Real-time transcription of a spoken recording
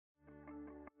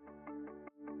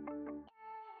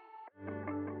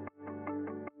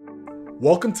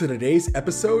Welcome to today's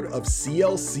episode of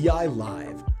CLCI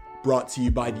Live, brought to you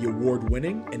by the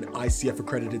award-winning and ICF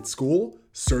accredited school,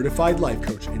 Certified Life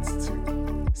Coach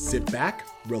Institute. Sit back,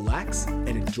 relax, and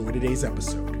enjoy today's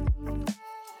episode.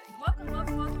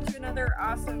 Welcome to another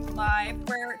awesome live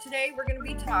where today we're going to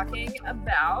be talking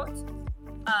about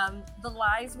the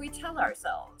lies we tell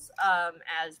ourselves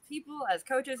as people, as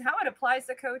coaches, how it applies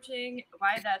to coaching,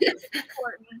 why that's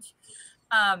important.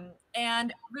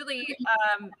 And really,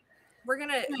 we're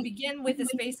going to begin with the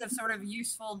space of sort of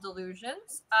useful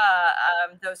delusions,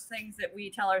 those things that we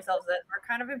tell ourselves that are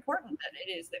kind of important that it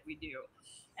is that we do.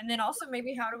 And then also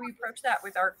maybe how do we approach that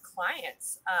with our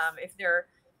clients if they're,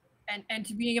 and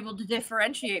to being able to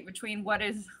differentiate between what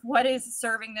is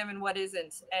serving them and what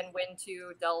isn't, and when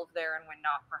to delve there and when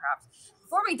not, perhaps.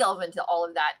 Before we delve into all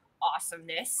of that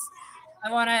awesomeness,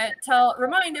 I want to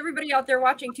remind everybody out there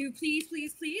watching to please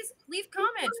leave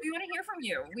comments. We want to hear from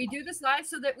you. We do this live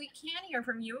so that we can hear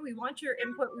from you. We want your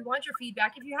input. We want your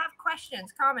feedback. If you have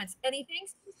questions, comments, anything,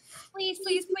 please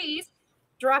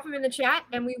drop them in the chat,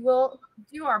 and we will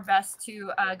do our best to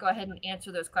go ahead and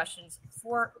answer those questions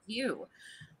for you.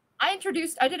 I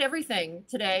did everything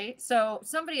today, so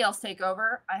somebody else take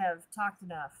over. I have talked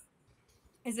enough.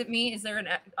 Is it me? Is there an?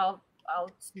 I'll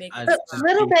make it a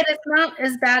little bit. It's not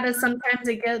as bad as sometimes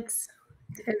it gets.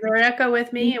 Is there an echo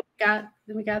with me?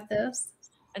 We got this.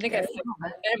 I think it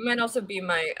might also be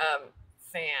my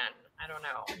fan. I don't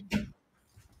know.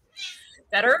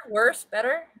 Better? Worse?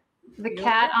 Better? The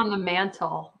cat on the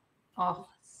mantle. Oh,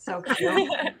 so cute.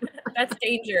 That's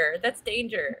danger.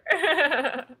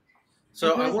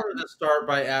 So I wanted to start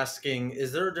by asking,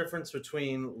 is there a difference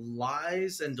between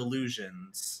lies and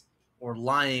delusions, or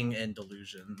lying and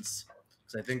delusions?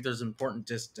 Because I think there's an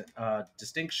important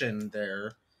distinction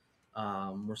there,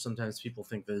 where sometimes people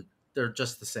think that they're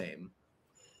just the same.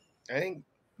 I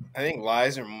think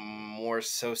lies are more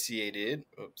associated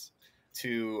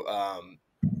to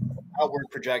outward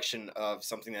projection of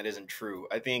something that isn't true.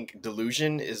 I think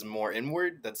delusion is more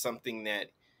inward. That's something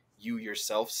that you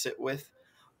yourself sit with.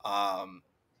 I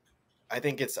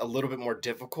think it's a little bit more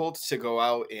difficult to go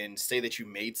out and say that you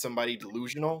made somebody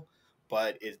delusional,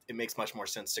 but it makes much more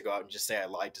sense to go out and just say I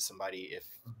lied to somebody if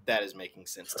that is making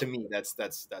sense. To me, that's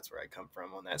where I come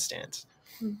from on that stance.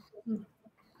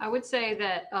 I would say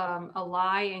that a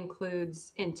lie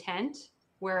includes intent,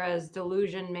 whereas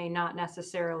delusion may not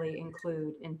necessarily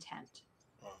include intent.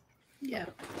 Yeah,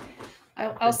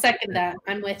 I'll second that.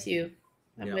 I'm with you.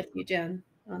 I'm with you, Jen,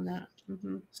 on that.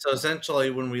 Mm-hmm. So essentially,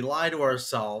 when we lie to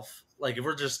ourselves, like if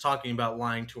we're just talking about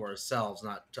lying to ourselves,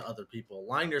 not to other people,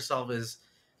 lying to yourself is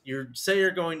you say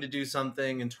you're going to do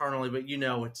something internally, but you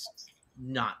know it's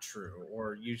not true,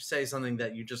 or you say something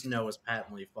that you just know is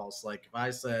patently false. Like if I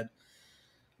said,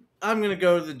 I'm going to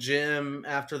go to the gym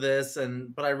after this,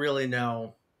 but I really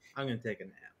know I'm going to take a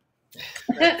nap.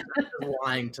 That's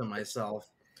lying to myself.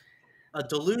 A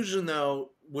delusion,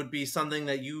 though, would be something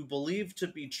that you believe to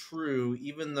be true,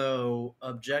 even though,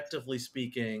 objectively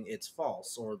speaking, it's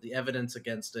false, or the evidence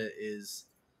against it is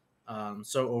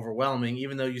so overwhelming,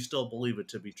 even though you still believe it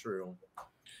to be true.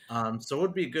 So it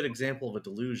would be a good example of a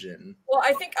delusion. Well,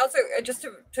 I think also, just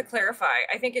to clarify,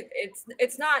 I think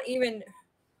it's not even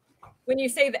when you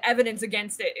say the evidence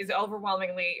against it is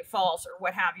overwhelmingly false or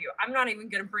what have you. I'm not even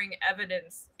going to bring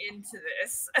evidence into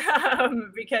this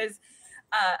because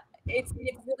it's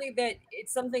really that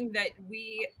it's something that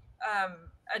we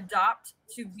adopt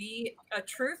to be a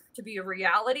truth, to be a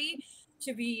reality,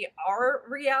 to be our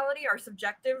reality, our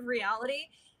subjective reality.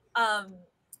 Often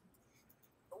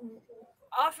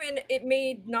it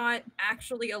may not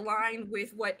actually align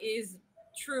with what is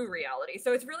true reality.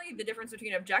 So it's really the difference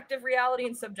between objective reality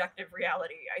and subjective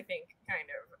reality, I think, kind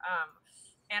of.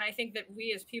 And I think that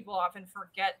we as people often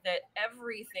forget that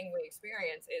everything we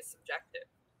experience is subjective.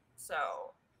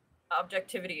 So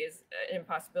objectivity is an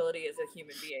impossibility as a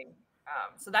human being.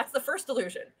 So that's the first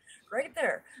delusion right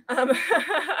there.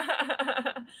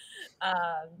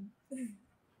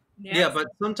 Yeah, but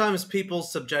sometimes people's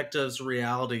subjective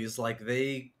realities, like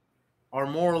they are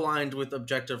more aligned with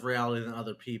objective reality than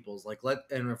other people's.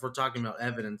 And if we're talking about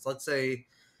evidence, let's say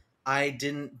I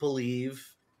didn't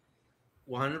believe,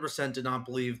 100% did not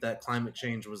believe that climate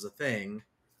change was a thing,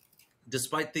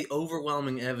 despite the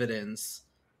overwhelming evidence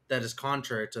that is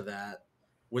contrary to that.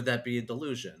 Would that be a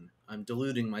delusion? I'm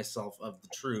deluding myself of the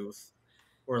truth,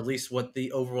 or at least what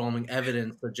the overwhelming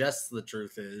evidence suggests the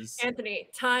truth is. Anthony,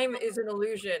 time is an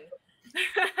illusion.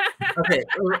 Okay,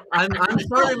 I'm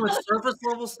starting with surface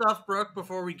level stuff, Brooke,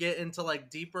 before we get into like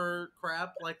deeper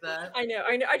crap like that. I know.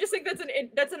 I just think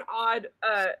that's an odd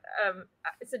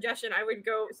suggestion. I would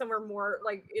go somewhere more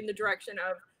like in the direction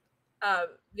of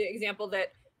the example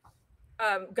that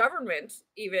government,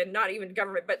 even not even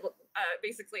government, but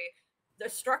basically the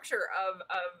structure of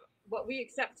what we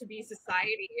accept to be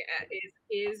society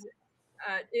is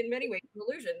in many ways an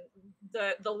illusion.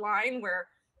 The line where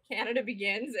Canada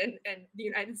begins and the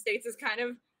United States is kind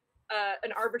of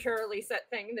an arbitrarily set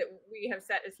thing that we have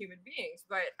set as human beings,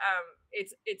 but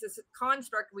it's a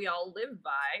construct we all live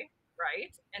by,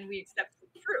 right? And we accept as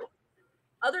true.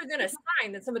 Other than a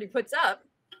sign that somebody puts up,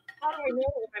 how do I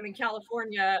know if I'm in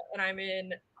California and I'm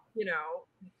in,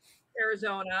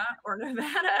 Arizona or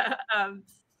Nevada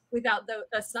without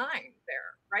a sign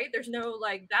there, right? There's no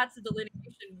that's a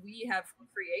delineation we have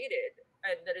created,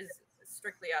 and that is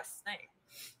strictly us thing.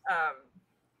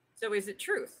 So is it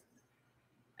truth?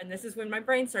 And this is when my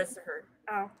brain starts to hurt.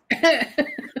 Oh.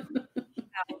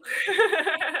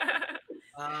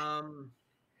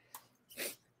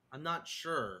 I'm not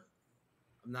sure.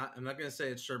 I'm not going to say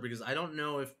it's sure because I don't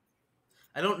know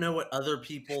what other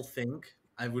people think.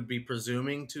 I would be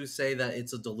presuming to say that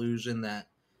it's a delusion that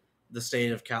the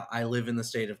state of I live in the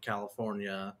state of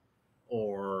California,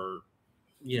 or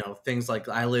things like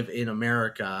I live in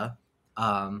America.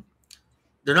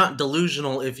 They're not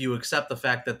delusional if you accept the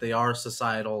fact that they are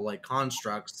societal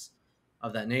constructs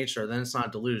of that nature. Then it's not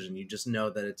a delusion. You just know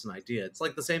that it's an idea. It's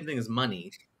like the same thing as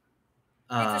money.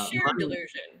 It's a shared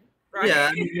delusion, right?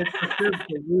 Yeah, it's a shared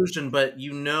delusion, but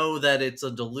you know that it's a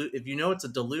delusion. If you know it's a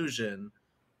delusion,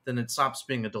 then it stops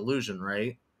being a delusion,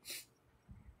 right?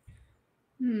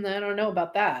 I don't know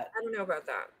about that. I don't know about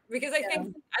that because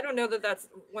I don't know that that's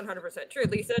 100% true.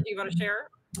 Lisa, do you want to share?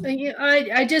 Yeah,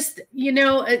 I just,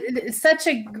 it's such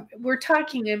we're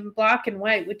talking in black and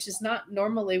white, which is not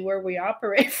normally where we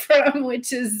operate from,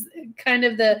 which is kind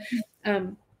of the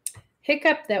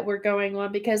hiccup that we're going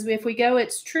on, because if we go,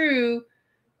 it's true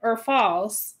or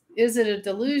false, is it a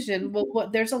delusion? Well,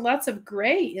 there's lots of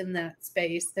gray in that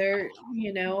space there.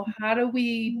 How do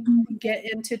we get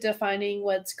into defining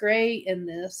what's gray in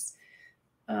this?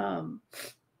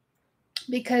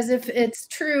 Because if it's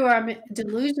true, I'm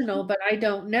delusional, but I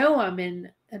don't know I'm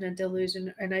in a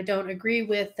delusion, and I don't agree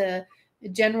with the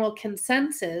general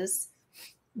consensus,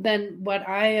 then what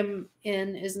I am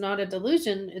in is not a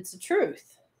delusion, it's a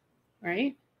truth,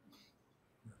 right?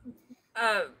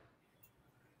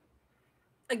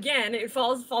 Again, it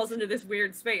falls into this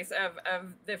weird space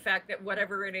of the fact that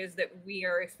whatever it is that we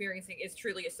are experiencing is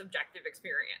truly a subjective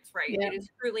experience, right? Yeah. It is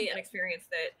truly an experience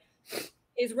that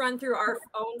is run through our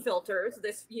own filters,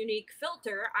 this unique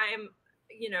filter. I am,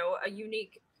 a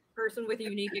unique person with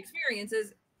unique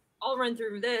experiences, all run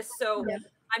through this. So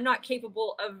I'm not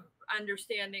capable of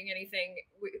understanding anything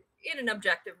in an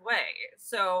objective way.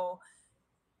 So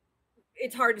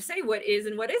it's hard to say what is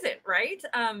and what isn't, right?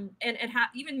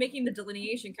 Even making the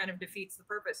delineation kind of defeats the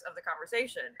purpose of the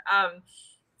conversation.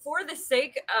 For the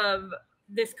sake of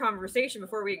this conversation,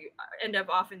 before we end up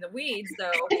off in the weeds,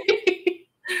 though,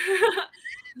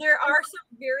 there are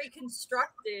some very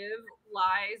constructive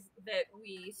lies that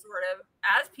we sort of,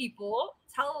 as people,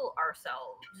 tell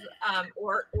ourselves,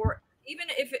 or even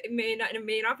if it may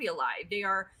not be a lie, they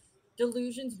are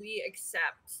delusions we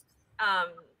accept.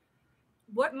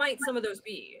 What might some of those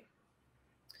be?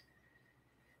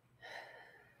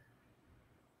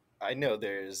 I know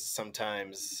there's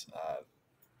sometimes,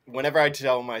 whenever I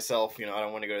tell myself, I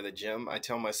don't want to go to the gym, I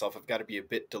tell myself I've got to be a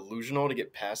bit delusional to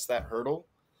get past that hurdle.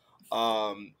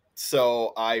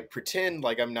 So I pretend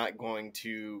like I'm not going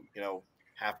to,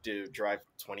 have to drive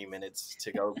 20 minutes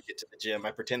to go get to the gym.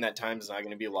 I pretend that time is not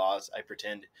going to be lost. I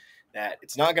pretend that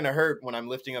it's not going to hurt when I'm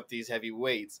lifting up these heavy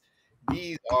weights.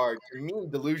 These are, to me,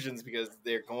 delusions because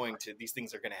these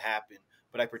things are going to happen,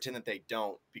 but I pretend that they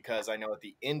don't because I know at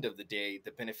the end of the day,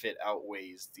 the benefit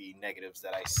outweighs the negatives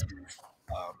that I see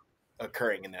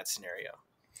occurring in that scenario.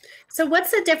 So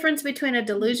what's the difference between a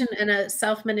delusion and a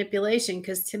self-manipulation?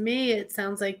 Because to me, it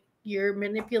sounds like you're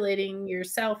manipulating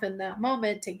yourself in that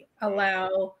moment to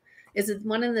allow, is it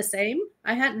one and the same?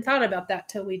 I hadn't thought about that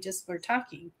till we just were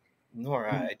talking. Nor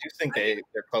I do think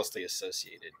they're closely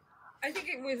associated. I think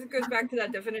it goes back to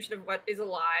that definition of what is a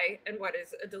lie and what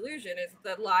is a delusion. Is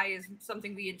that lie is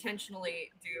something we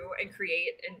intentionally do and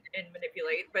create and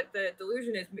manipulate, but the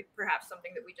delusion is perhaps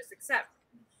something that we just accept.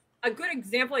 A good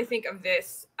example, I think, of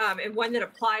this, and one that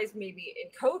applies maybe in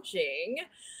coaching,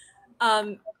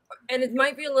 and it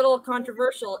might be a little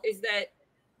controversial, is that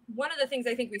one of the things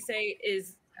I think we say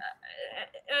is,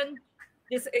 and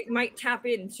this it might tap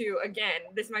into, again,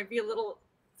 this might be a little,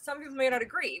 some people may not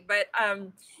agree, but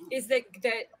is that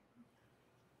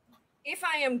if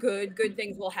I am good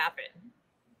things will happen.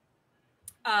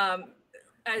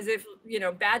 As if,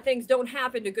 bad things don't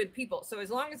happen to good people. So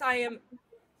as long as I am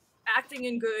acting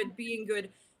in good, being good,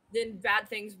 then bad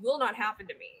things will not happen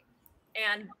to me.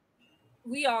 And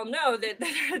we all know that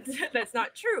that's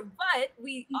not true, but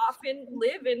we often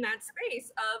live in that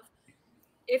space of,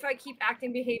 if I keep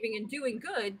acting, behaving, and doing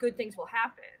good, good things will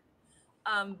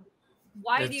happen.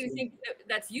 Why do you think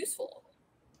that's useful?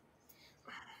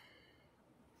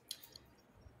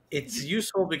 It's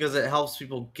useful because it helps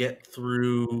people get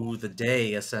through the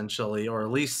day, essentially, or at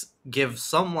least give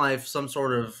some life some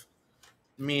sort of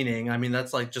meaning. I mean,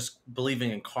 that's like just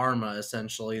believing in karma,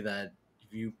 essentially, that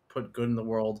if you put good in the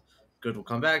world, good will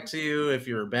come back to you. If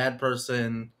you're a bad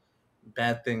person,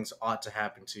 bad things ought to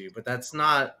happen to you. But that's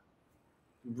not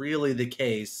really the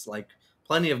case. Like,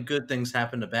 plenty of good things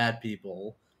happen to bad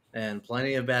people, and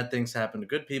plenty of bad things happen to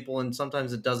good people, and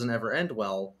sometimes it doesn't ever end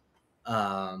well.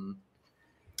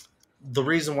 The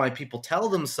reason why people tell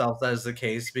themselves that is the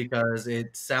case because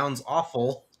it sounds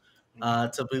awful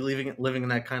to be living in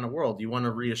that kind of world. You want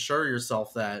to reassure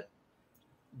yourself that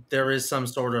there is some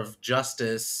sort of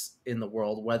justice in the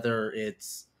world, whether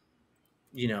it's,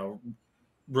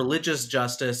 religious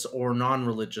justice or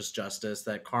non-religious justice,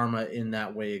 that karma in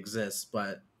that way exists,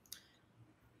 but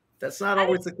that's not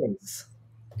always the case.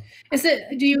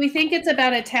 Do you think it's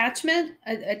about attachment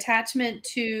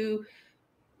to,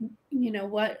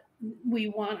 what we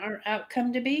want our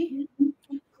outcome to be?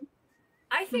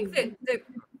 I think that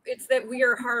it's that we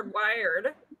are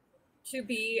hardwired to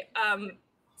be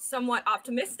somewhat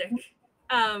optimistic,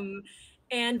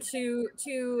 and to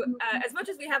as much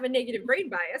as we have a negative brain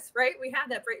bias, right? We have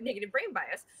that negative brain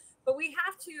bias, but we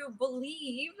have to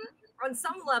believe on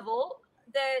some level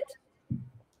that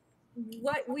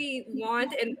what we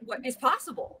want and what is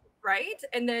possible, right?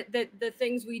 And that the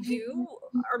things we do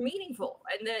are meaningful,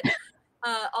 and that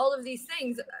all of these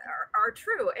things are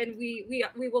true, and we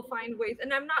will find ways.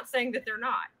 And I'm not saying that they're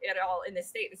not at all in this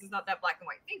state. This is not that black and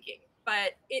white thinking,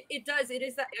 but it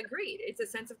is that, agreed. It's a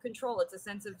sense of control. It's a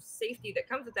sense of safety that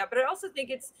comes with that. But I also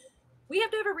think we have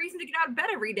to have a reason to get out of bed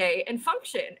every day and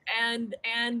function and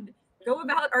go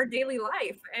about our daily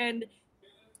life. And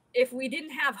if we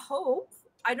didn't have hope,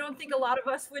 I don't think a lot of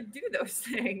us would do those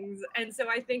things. And so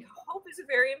I think hope is a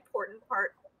very important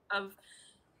part of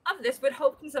this, but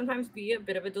hope can sometimes be a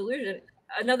bit of a delusion.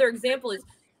 Another example is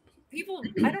people,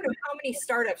 I don't know how many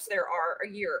startups there are a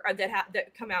year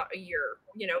that come out a year,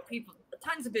 people,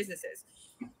 tons of businesses.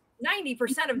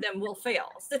 90% of them will fail.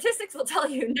 Statistics will tell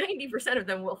you 90% of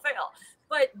them will fail,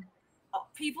 but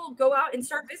people go out and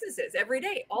start businesses every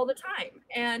day, all the time.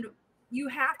 And you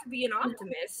have to be an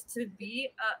optimist to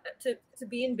be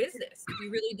in business. You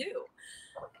really do.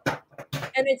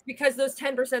 And it's because those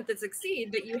 10% that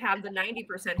succeed that you have the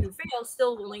 90% who fail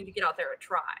still willing to get out there and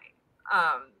try.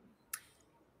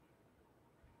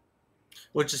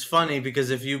 Which is funny because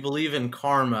if you believe in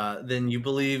karma, then you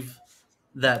believe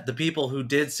that the people who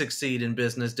did succeed in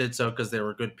business did so because they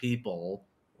were good people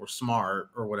or smart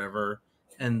or whatever.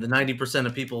 And the 90%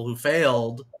 of people who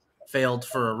failed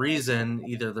for a reason.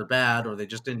 Either they're bad or they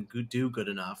just didn't do good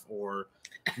enough, or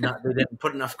they didn't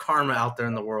put enough karma out there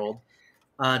in the world.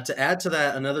 To add to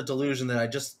that, another delusion that I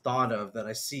just thought of that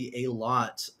I see a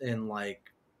lot in,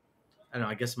 like, I don't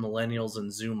know, I guess millennials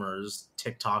and Zoomers,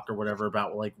 TikTok or whatever,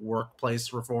 about like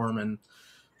workplace reform and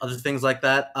other things like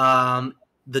that.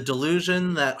 The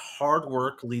delusion that hard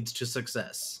work leads to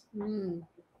success. The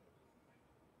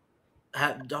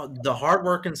hard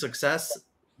work and success,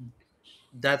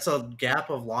 that's a gap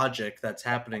of logic that's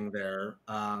happening there.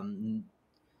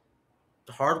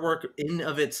 Hard work in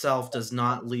of itself does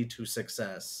not lead to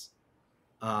success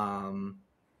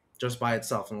just by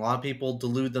itself. And a lot of people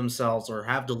delude themselves or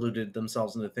have deluded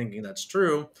themselves into thinking that's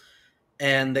true.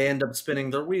 And they end up spinning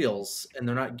their wheels and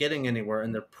they're not getting anywhere,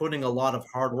 and they're putting a lot of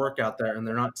hard work out there and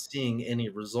they're not seeing any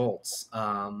results.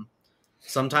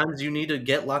 Sometimes you need to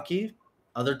get lucky.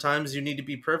 Other times you need to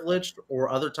be privileged, or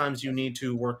other times you need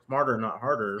to work smarter, not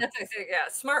harder. That's what I say, yeah,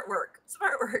 smart work.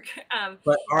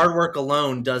 But hard work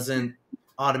alone doesn't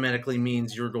automatically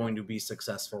means you're going to be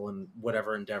successful in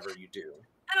whatever endeavor you do.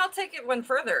 And I'll take it one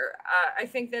further. I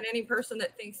think that any person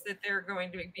that thinks that they're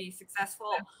going to be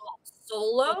successful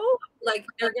solo, like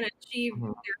they're going to achieve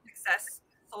their success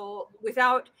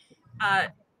without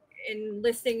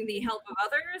enlisting the help of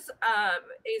others,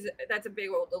 that's a big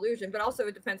old delusion. But also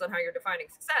it depends on how you're defining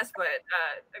success. But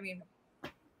I mean,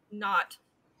 not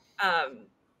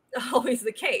always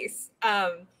the case.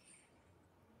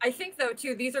 I think though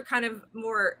too, these are kind of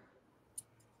more.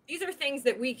 These are things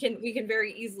that we can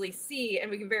very easily see, and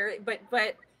we can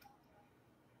but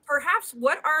perhaps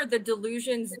what are the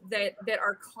delusions that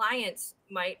our clients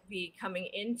might be coming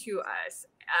into us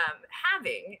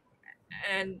having,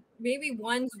 and maybe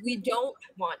ones we don't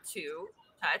want to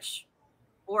touch,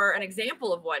 or an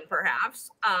example of one perhaps.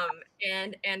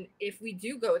 And if we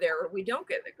do go there or we don't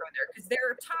go there, because there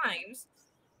are times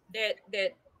that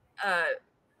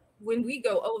when we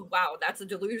go, oh wow, that's a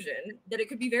delusion, that it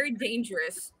could be very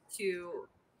dangerous to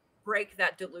break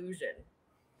that delusion.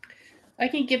 I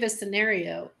can give a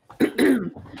scenario.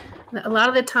 A lot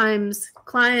of the times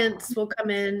clients will come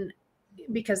in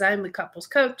because I'm a couples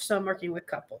coach, so I'm working with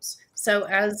couples. So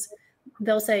as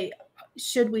they'll say,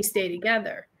 should we stay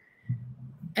together?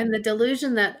 And the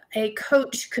delusion that a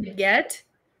coach could get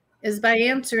is by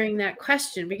answering that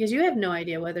question, because you have no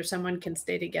idea whether someone can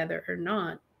stay together or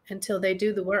not until they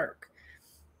do the work.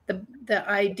 The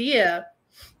idea,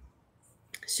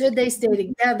 should they stay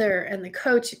together, and the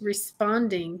coach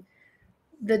responding,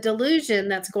 the delusion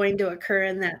that's going to occur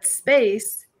in that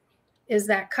space is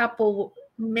that couple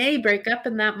may break up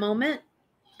in that moment,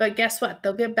 but guess what?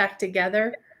 They'll get back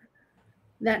together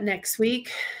that next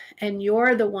week, and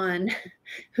you're the one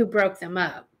who broke them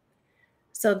up.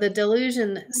 So the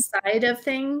delusion side of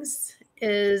things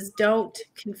is, don't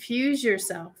confuse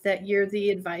yourself that you're the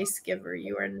advice giver.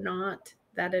 You are not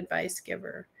that advice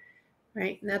giver,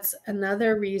 right? And that's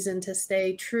another reason to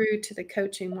stay true to the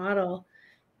coaching model,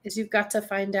 is you've got to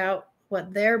find out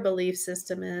what their belief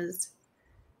system is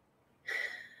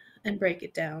and break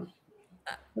it down.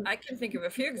 I can think of a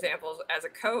few examples as a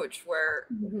coach where,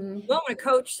 Mm-hmm. well, when a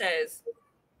coach says,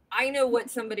 I know what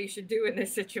somebody should do in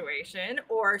this situation,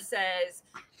 or says,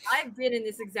 I've been in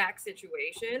this exact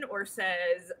situation, or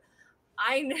says,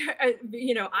 I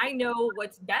know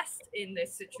what's best in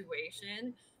this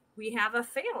situation, we have a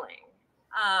failing,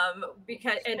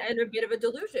 because and a bit of a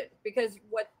delusion, because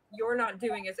what you're not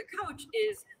doing as a coach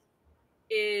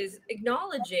is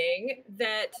acknowledging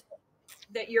that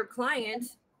your client,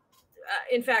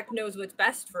 in fact, knows what's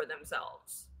best for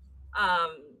themselves.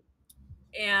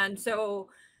 And so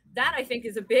that, I think,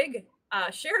 is a big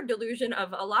shared delusion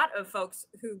of a lot of folks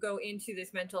who go into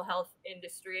this mental health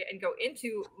industry and go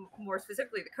into, more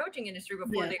specifically, the coaching industry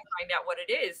before they find out what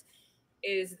it is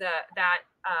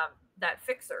that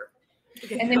fixer.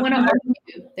 And they want to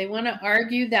argue. They want to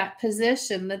argue that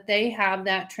position, that they have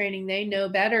that training, they know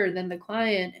better than the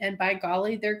client. And by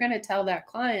golly, they're going to tell that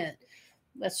client,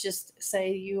 let's just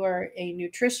say you are a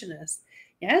nutritionist.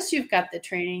 Yes, you've got the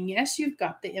training. Yes, you've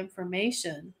got the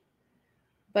information.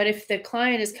 But if the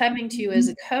client is coming to you as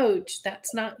a coach,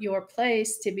 that's not your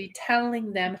place to be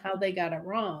telling them how they got it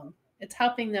wrong. It's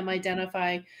helping them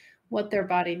identify what their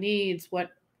body needs,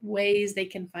 what ways they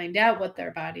can find out what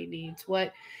their body needs,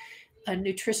 what a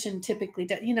nutrition typically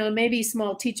does, maybe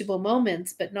small teachable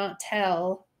moments, but not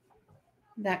tell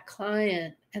that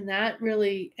client. And that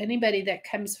really, anybody that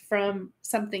comes from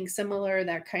something similar,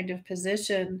 that kind of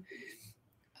position,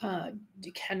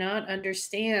 cannot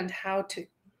understand how to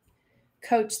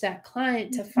coach that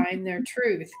client to find their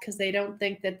truth, because they don't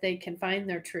think that they can find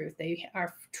their truth. They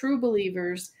are true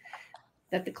believers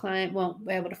that the client won't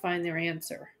be able to find their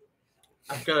answer.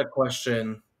 I've got a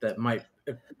question that might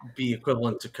be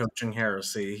equivalent to coaching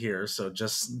heresy here, so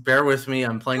just bear with me.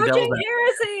 I'm playing devil's advocate.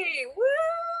 Heresy!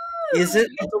 Woo! Is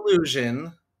it a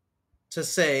delusion to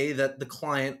say that the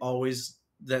client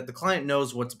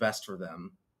knows what's best for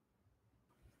them?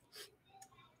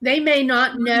 They may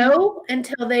not know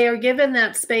until they are given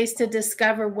that space to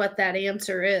discover what that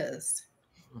answer is.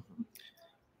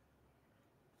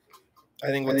 I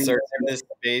think what serves in this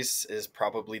space is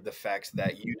probably the fact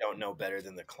that you don't know better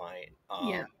than the client,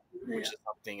 which is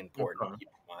something important to keep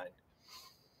in mind.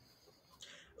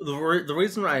 The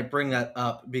reason why I bring that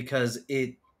up, because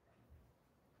there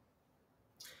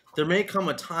may come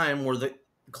a time where the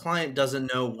client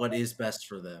doesn't know what is best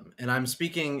for them. And I'm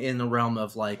speaking in the realm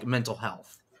of like mental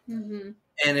health. Mm-hmm.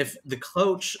 And if the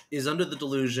coach is under the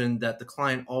delusion that the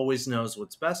client always knows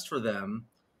what's best for them,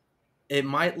 it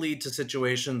might lead to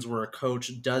situations where a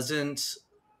coach doesn't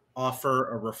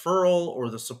offer a referral or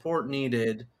the support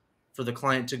needed for the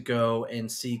client to go and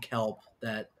seek help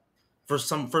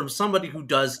from somebody who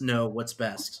does know what's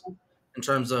best, in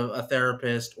terms of a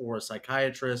therapist or a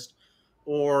psychiatrist,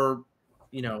 or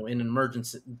in an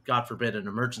emergency, God forbid, an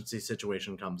emergency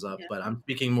situation comes up. Yeah. But I'm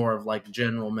speaking more of like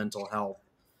general mental health,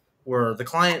 where the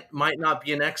client might not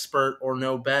be an expert or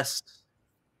know best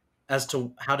as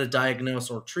to how to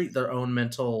diagnose or treat their own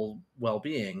mental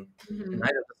well-being. Mm-hmm. And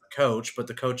neither does the coach, but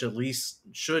the coach at least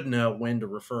should know when to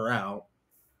refer out.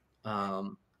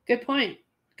 Good point.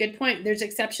 There's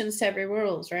exceptions to every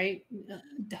rules, right?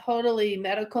 Totally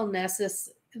medical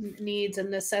needs and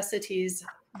necessities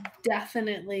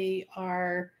definitely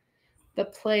are the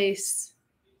place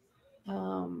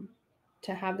to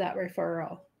have that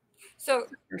referral. So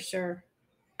for sure.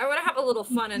 I want to have a little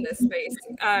fun in this space.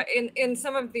 In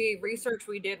some of the research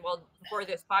we did for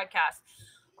this podcast,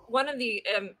 one of the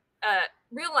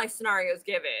real life scenarios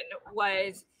given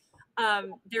was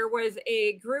there was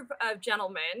a group of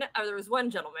gentlemen, there was one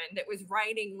gentleman that was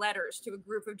writing letters to a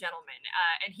group of gentlemen,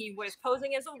 and he was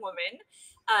posing as a woman,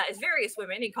 as various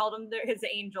women. He called them his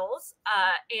angels,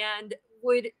 and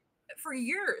would, for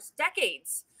years,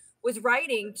 decades, was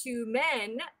writing to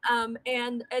men,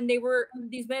 and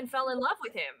these men fell in love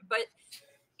with him. But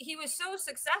he was so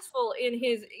successful in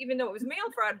his, even though it was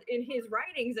mail fraud, in his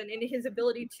writings and in his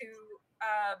ability to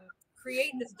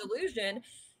create this delusion,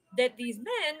 that these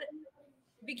men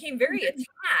became very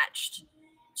attached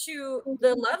to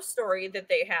the love story that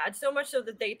they had, so much so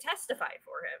that they testified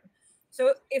for him.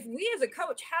 So if we as a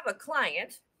coach have a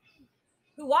client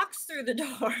who walks through the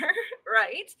door,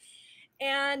 right,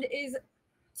 and is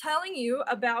telling you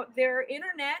about their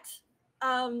internet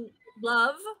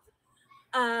love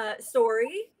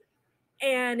story,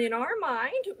 and in our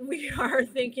mind we are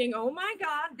thinking, oh my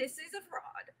God, this is a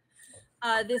fraud.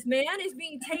 This man is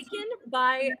being taken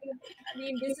by, I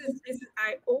mean,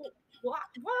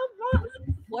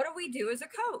 what do we do as a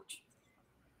coach?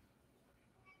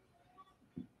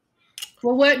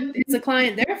 Well, what is the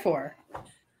client there for?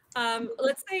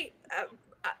 Let's say,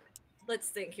 let's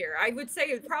think here. I would say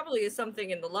it probably is something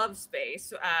in the love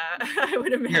space. I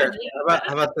would imagine. Here,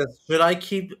 how about this? Should I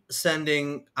keep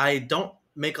sending? I don't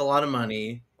make a lot of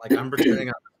money. Like, I'm pretending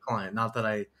I'm a client. Not that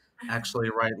I actually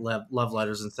write love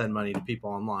letters and send money to people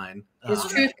online. His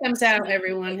truth comes out,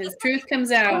 everyone. His truth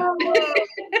comes out.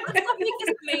 Let's not make this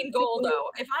the main goal, though.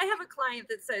 If I have a client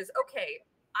that says, okay,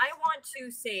 I want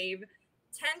to save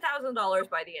 $10,000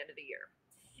 by the end of the year,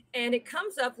 and it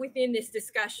comes up within this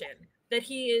discussion that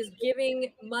he is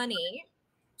giving money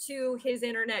to his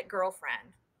internet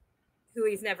girlfriend who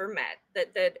he's never met,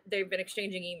 that they've been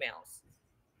exchanging emails.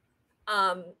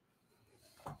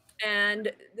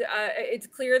 And it's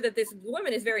clear that this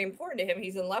woman is very important to him.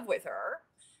 He's in love with her,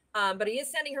 but he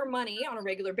is sending her money on a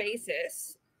regular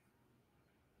basis.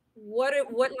 What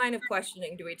line of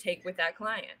questioning do we take with that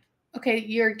client? Okay,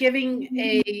 you're giving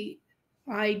a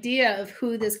idea of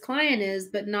who this client is,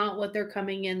 but not what they're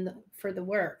coming in for the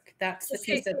work. That's the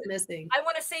piece that's missing. I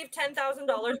want to save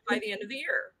 $10,000 by the end of the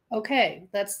year. Okay,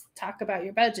 let's talk about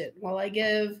your budget. Well, I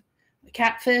give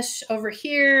catfish over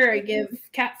here. I give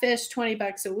catfish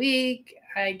 $20 a week.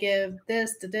 I give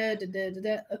this.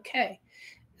 Okay,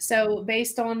 so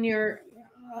based on your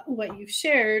what you've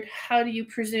shared, how do you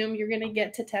presume you're going to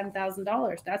get to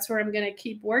 $10,000? That's where I'm going to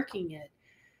keep working it.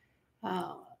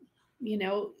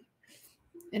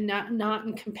 And not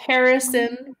in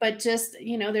comparison, but just,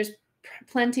 there's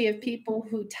plenty of people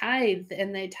who tithe,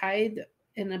 and they tithe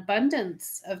in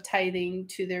abundance of tithing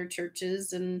to their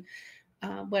churches and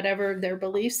whatever their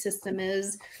belief system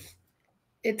is.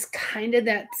 It's kind of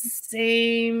that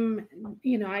same,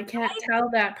 I can't tell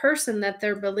that person that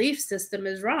their belief system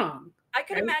is wrong. I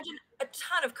could imagine a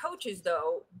ton of coaches,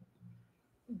 though,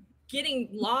 getting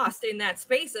lost in that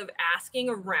space of asking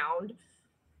around,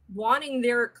 wanting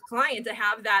their client to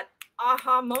have that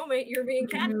aha moment, you're being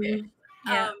catfished.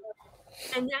 Yeah.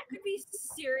 And that could be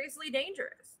seriously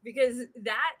dangerous, because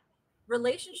that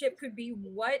relationship could be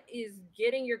what is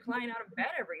getting your client out of bed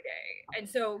every day. And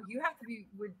so you have to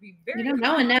would be very, you don't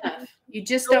know enough. You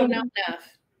just don't know enough.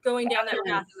 Going down that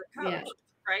path as a coach. Yeah.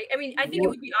 Right. I mean, I think it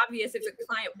would be obvious if the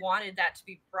client wanted that to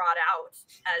be brought out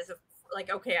as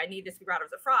okay, I need this to be brought out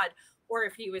as a fraud, or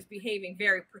if he was behaving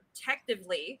very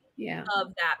protectively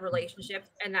of that relationship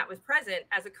and that was present.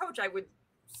 As a coach, I would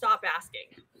stop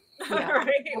asking. Yeah. Right?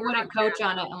 I wouldn't coach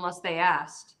on it unless they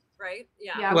asked. Right.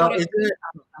 Yeah. Yeah. Well, isn't it,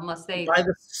 unless they, by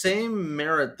the same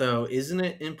merit, though, isn't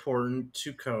it important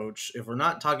to coach, if we're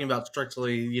not talking about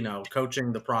strictly,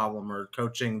 coaching the problem or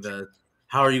coaching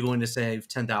how are you going to save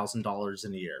 $10,000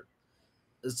 in a year?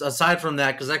 Aside from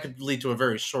that, because that could lead to a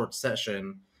very short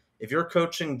session, if you're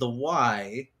coaching the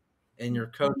why and you're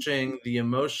coaching the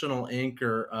emotional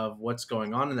anchor of what's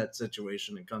going on in that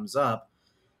situation and comes up,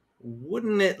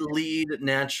 wouldn't it lead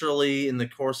naturally in the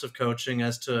course of coaching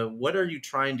as to what are you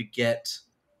trying to get?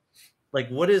 Like,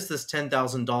 what is this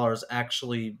 $10,000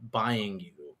 actually buying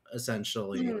you,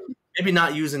 essentially? Mm-hmm. Maybe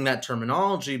not using that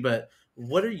terminology, but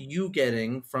what are you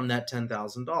getting from that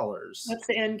 $10,000? What's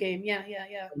the end game? Yeah.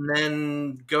 And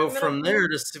then go from there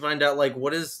to find out, like,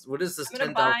 what is this $10,000?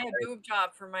 I'm gonna buy a boob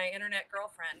job for my internet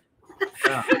girlfriend.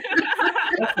 Yeah.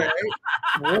 Okay.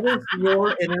 What is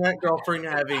your internet girlfriend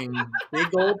having big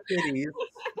old titties?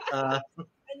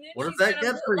 What does that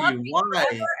get for you? Why?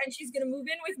 And she's gonna move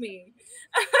in with me.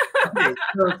 Okay,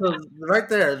 so right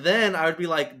there, then I would be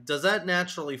like, does that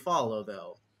naturally follow,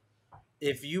 though?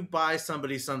 if you buy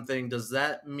somebody something, does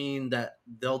that mean that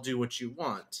they'll do what you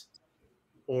want?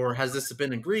 Or has this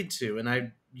been agreed to?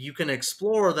 And you can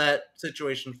explore that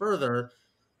situation further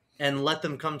and let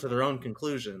them come to their own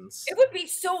conclusions. It would be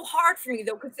so hard for me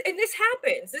though, and this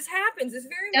happens. This happens. This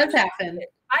very Does much happen.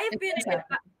 I have been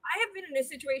in a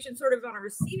situation sort of on a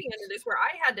receiving end of this where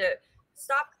I had to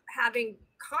stop having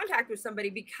contact with somebody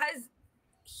because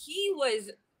he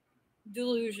was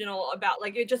delusional about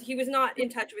he was not in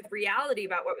touch with reality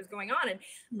about what was going on, and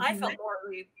I felt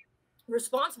morally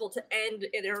responsible to end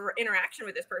interaction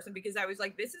with this person because I was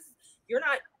like, you're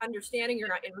not understanding, you're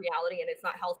not in reality, and it's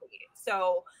not healthy.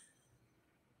 So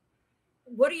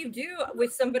what do you do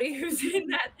with somebody who's in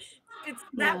that?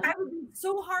 That would be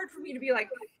so hard for me to be like,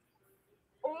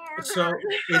 oh my so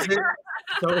God.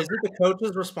 is it the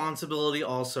coach's responsibility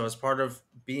also, as part of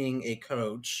being a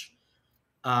coach,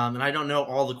 and I don't know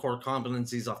all the core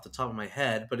competencies off the top of my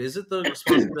head, but is it the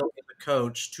responsibility of the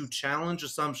coach to challenge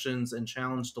assumptions and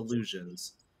challenge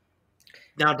delusions?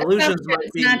 Now, delusions might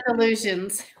be not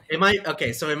delusions. It might be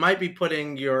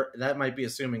that might be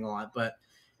assuming a lot, but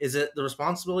is it the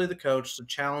responsibility of the coach to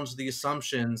challenge the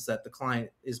assumptions that the client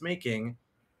is making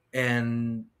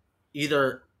and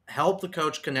either help the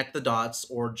coach connect the dots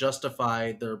or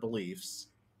justify their beliefs?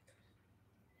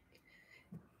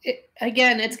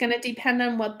 Again, it's going to depend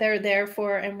on what they're there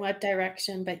for and what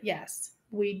direction. But yes,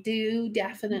 we do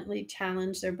definitely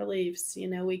challenge their beliefs.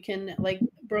 We can, like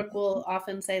Brooke will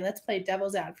often say, let's play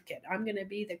devil's advocate. I'm going to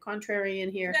be the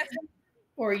contrarian here.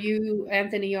 Or you,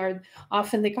 Anthony, are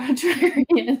often the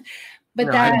contrarian.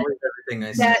 But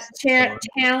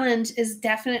challenge is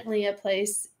definitely a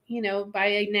place, by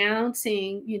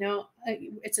announcing,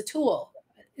 it's a tool.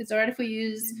 It's all right if we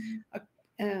use a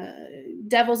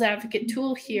devil's advocate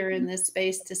tool here in this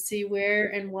space to see where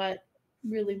and what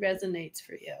really resonates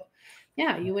for you.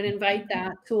 Yeah, you would invite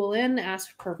that tool in,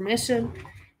 ask for permission,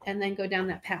 and then go down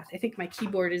that path. I think my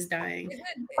keyboard is dying.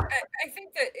 I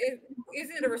think that is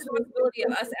it a responsibility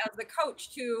of us as the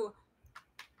coach to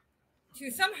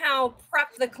somehow prep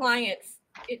the client,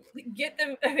 get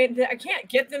them. I mean, I can't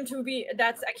get them to be.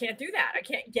 I can't do that. I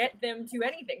can't get them to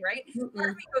anything, right? Part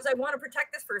of me goes, I want to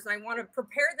protect this person. I want to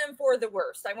prepare them for the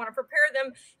worst. I want to prepare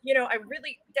them. I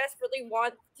really desperately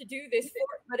want to do this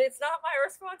but it's not my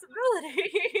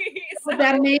responsibility. So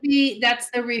then maybe that's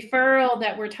the referral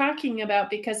that we're talking about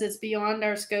because it's beyond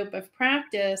our scope of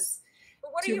practice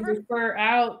to refer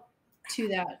out to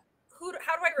that.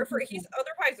 How do I refer? He's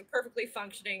otherwise a perfectly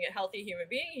functioning, healthy human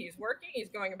being. He's working. He's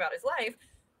going about his life.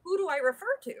 Who do I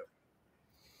refer to?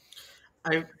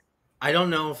 I don't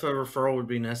know if a referral would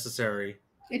be necessary.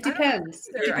 It depends.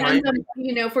 It depends on,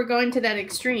 if we're going to that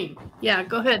extreme. Yeah,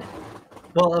 go ahead.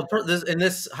 Well, in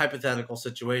this hypothetical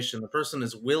situation, the person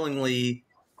is willingly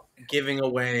giving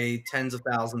away tens of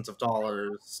thousands of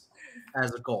dollars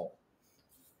as a goal.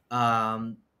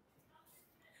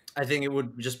 I think it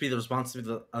would just be the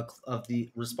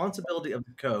responsibility of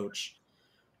the coach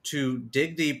to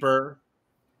dig deeper,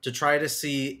 to try to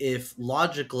see if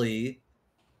logically,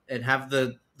 and have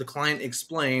the client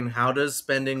explain how does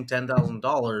spending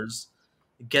 $10,000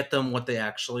 get them what they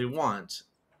actually want,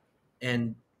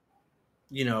 and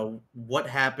what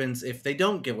happens if they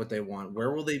don't get what they want?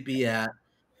 Where will they be at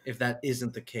if that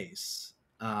isn't the case?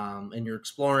 And you're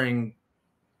exploring,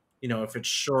 if it's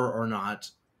sure or not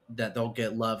that they'll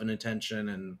get love and attention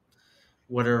and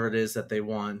whatever it is that they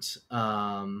want.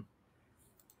 But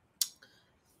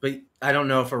I don't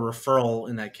know if a referral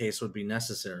in that case would be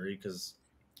necessary because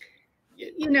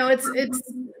it's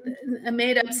a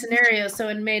made-up scenario. So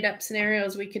in made-up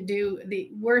scenarios, we could do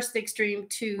the worst extreme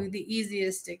to the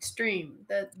easiest extreme.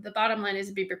 The bottom line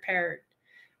is be prepared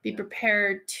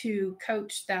to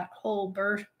coach that whole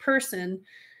person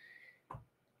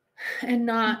and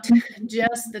not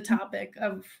just the topic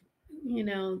of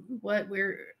what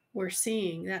we're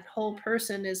seeing. That whole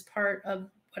person is part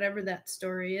of whatever that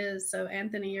story is. So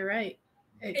Anthony, you're right.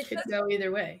 It could go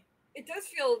either way. It does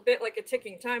feel a bit like a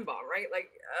ticking time bomb, right? Like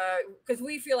because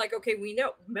we feel like, okay, we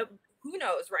know, who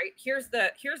knows, right? Here's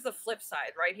the flip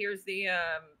side, right? Here's the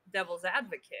devil's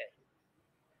advocate.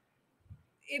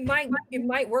 It might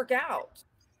work out,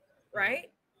 right?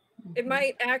 It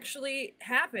might actually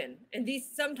happen. And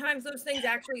sometimes those things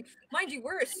actually, mind you,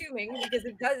 we're assuming because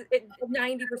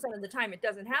 90% of the time it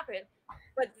doesn't happen,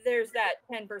 but there's that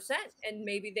 10% and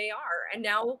maybe they are. And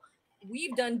now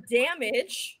we've done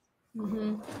damage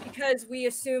because we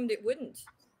assumed it wouldn't.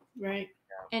 Right.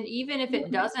 And even if it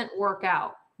doesn't work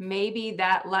out, maybe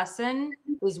that lesson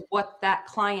is what that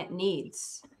client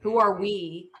needs. Who are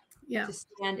we to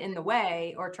stand in the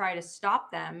way or try to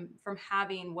stop them from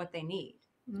having what they need?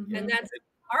 And that's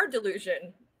our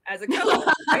delusion as a coach,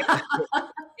 right?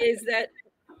 Is that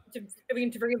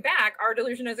to bring it back, our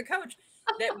delusion as a coach,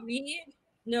 that we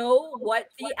know what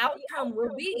the outcome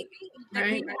will be, that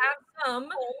we have some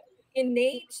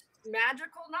innate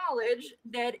magical knowledge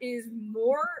that is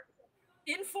more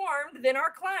informed than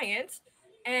our client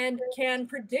and can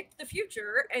predict the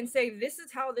future and say, this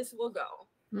is how this will go.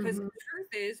 Because the truth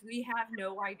is, we have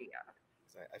no idea.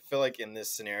 I feel like in this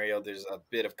scenario, there's a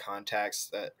bit of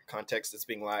context that's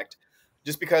being lacked.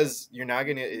 Just because you're not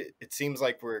going to, it seems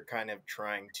like we're kind of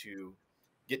trying to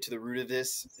get to the root of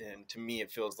this. And to me,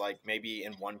 it feels like maybe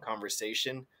in one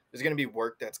conversation, there's going to be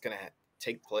work that's going to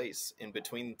take place in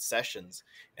between sessions.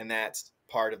 And that's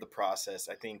part of the process.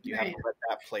 I think you have to let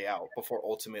that play out before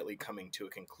ultimately coming to a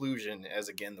conclusion, as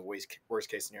again, the worst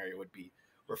case scenario would be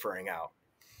referring out.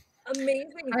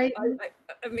 Amazing.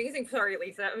 Sorry,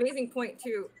 Lisa. Amazing point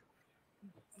too.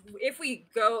 If we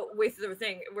go with the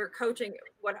thing, we're coaching,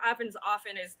 what happens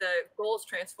often is the goals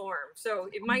transform. So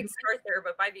it might start there,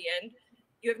 but by the end,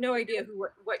 you have no idea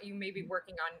what you may be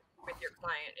working on with your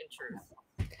client in truth.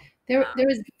 There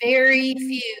was very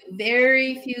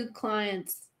few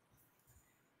clients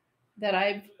that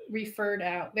I've referred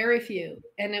out, very few.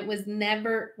 And it was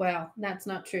never, well, that's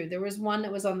not true. There was one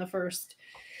that was on the first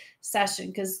session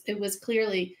because it was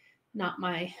clearly not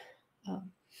my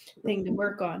thing to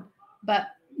work on. But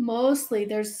mostly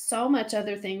there's so much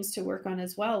other things to work on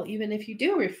as well. Even if you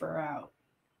do refer out,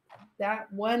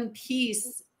 that one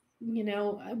piece, you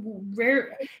know,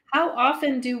 how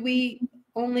often do we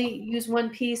only use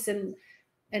one piece and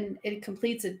it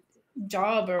completes a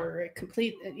job, or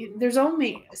there's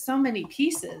only so many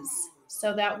pieces.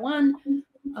 So that one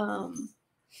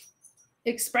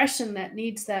expression that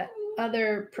needs that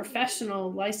other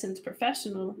licensed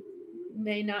professional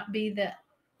may not be the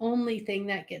only thing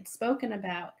that gets spoken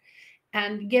about,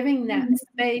 and giving that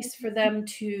space for them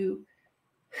to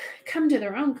come to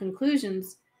their own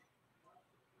conclusions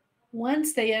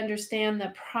once they understand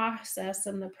the process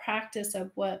and the practice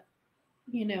of what,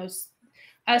 you know,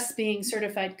 us being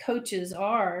certified coaches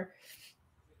are.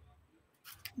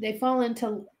 They fall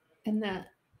in that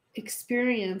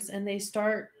experience and they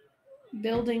start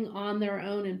building on their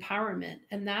own empowerment.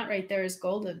 And that right there is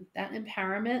golden. That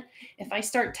empowerment, if I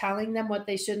start telling them what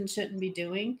they shouldn't be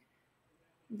doing,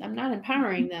 I'm not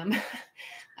empowering them.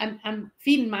 I'm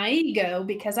feeding my ego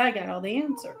because I got all the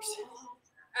answers.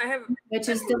 Which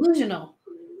is delusional.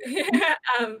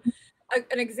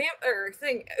 An example or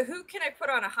thing. Who can I put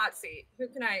on a hot seat? Who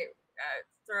can I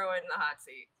throw in the hot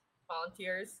seat?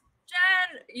 Volunteers.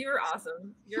 Jen, you're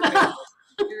awesome. You're awesome.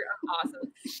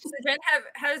 So Jen,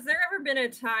 has there ever been a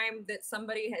time that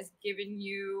somebody has given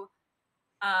you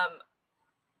a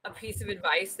piece of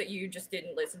advice that you just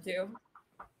didn't listen to?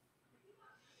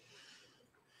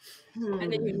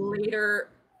 And then you later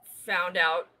found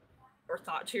out or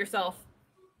thought to yourself,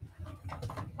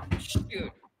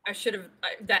 shoot, I should have,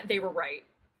 that they were right.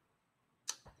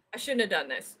 I shouldn't have done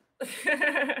this.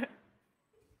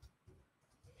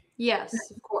 Yes,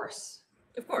 of course.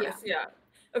 Of course, yeah.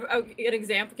 An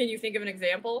example, can you think of an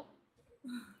example?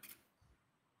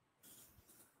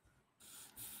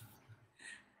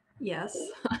 Yes.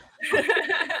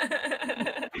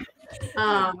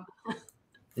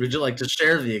 Would you like to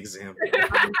share the example?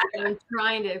 I'm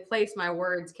trying to place my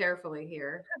words carefully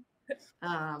here.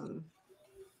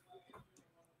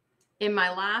 In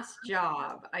my last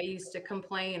job, I used to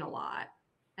complain a lot,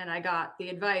 and I got the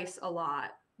advice a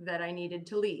lot that I needed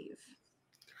to leave.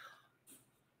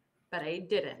 But I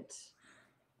didn't.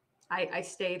 I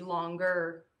stayed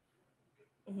longer.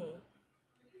 Mm-hmm.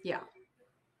 Yeah.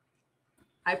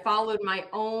 I followed my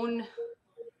own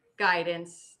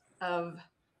guidance of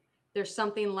there's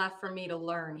something left for me to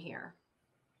learn here.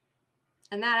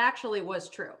 And that actually was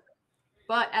true.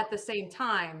 But at the same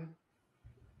time,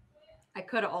 I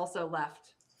could have also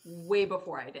left way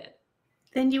before I did.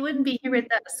 Then you wouldn't be here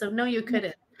with us. So no, you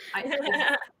couldn't.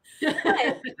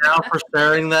 Now for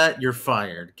sharing that, you're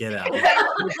fired. Get out.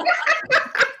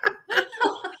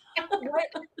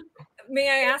 May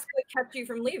I ask what kept you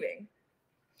from leaving?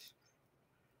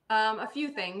 A few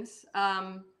things.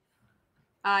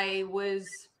 I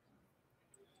was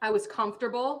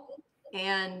comfortable,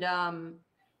 and I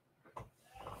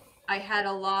had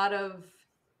a lot of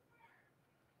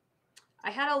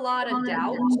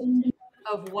doubt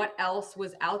of what else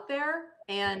was out there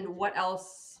and what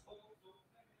else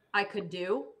I could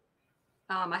do.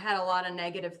 I had a lot of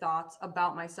negative thoughts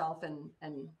about myself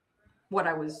and what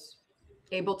I was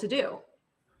able to do,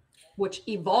 which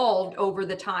evolved over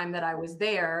the time that I was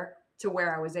there to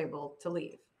where I was able to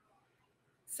leave.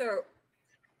 So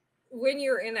when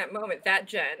you're in that moment, that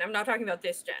Jen, I'm not talking about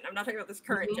this Jen, I'm not talking about this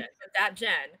current Jen, but that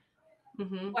Jen,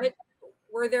 what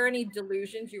were there any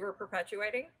delusions you were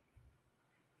perpetuating?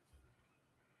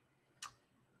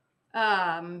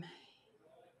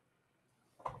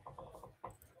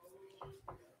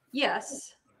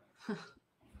 Yes.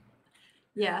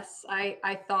 Yes,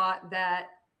 I thought that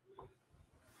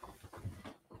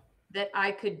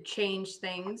I could change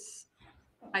things.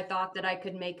 I thought that I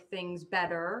could make things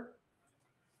better.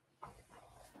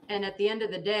 And at the end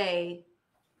of the day,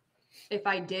 if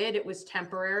I did, it was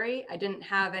temporary. I didn't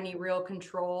have any real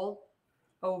control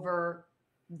over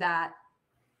that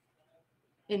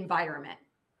environment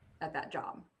at that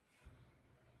job.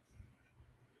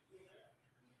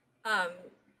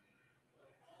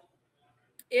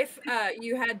 If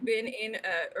you had been in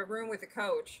a room with a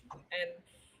coach and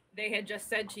they had just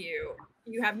said to you,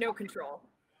 you have no control,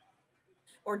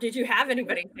 or did you have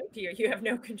anybody say to you, you have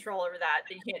no control over that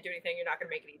you can't do anything, you're not going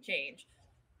to make any change,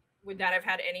 would that have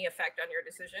had any effect on your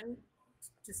decision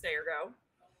to stay or go?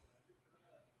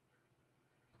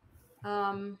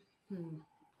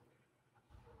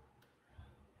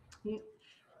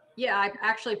 Yeah, I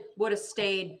actually would have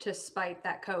stayed to spite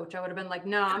that coach. I would have been like,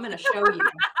 no, I'm going to show you.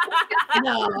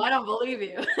 No, I don't believe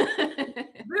you.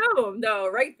 Boom. No,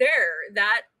 right there.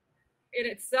 That in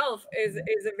itself is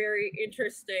a very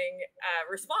interesting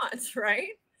response,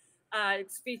 right?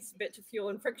 It speaks a bit to fuel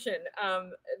and friction.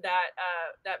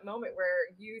 That moment where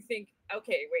you think,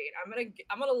 okay, wait, I'm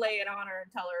gonna lay it on her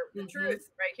and tell her the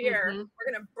truth right here.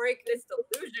 We're gonna break this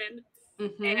delusion.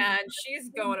 And she's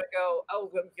going to go, oh,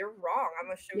 well, you're wrong. I'm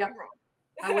going to show you wrong.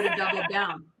 I would have doubled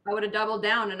down. I would have doubled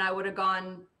down, and I would have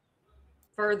gone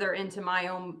further into my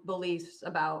own beliefs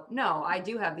about, no, I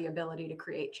do have the ability to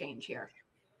create change here.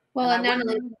 Well, and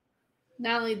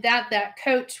not only that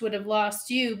coach would have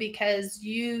lost you because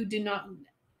you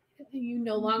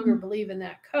no longer believe in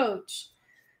that coach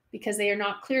because they are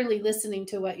not clearly listening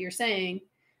to what you're saying.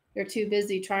 They're too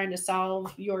busy trying to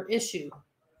solve your issue.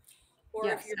 Or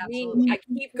if you're mean, I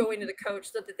keep going to the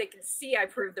coach so that they can see I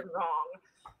proved them wrong.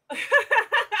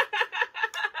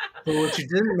 But what you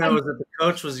didn't know is that the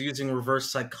coach was using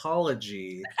reverse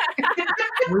psychology,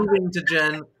 proving to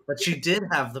Jen that she did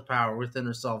have the power within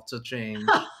herself to change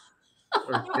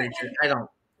or create.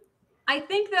 I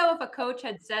think, though, if a coach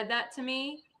had said that to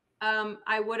me,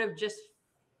 I wouldn't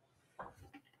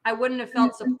have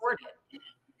felt supported.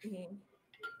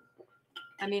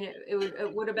 I mean,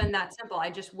 it would have been that simple.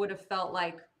 I just would have felt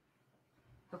like,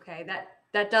 okay,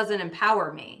 that doesn't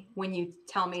empower me when you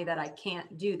tell me that I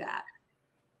can't do that.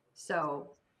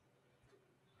 So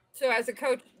as a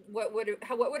coach, what would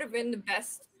have been the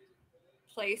best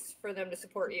place for them to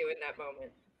support you in that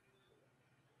moment,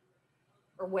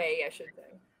 or way, I should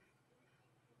say?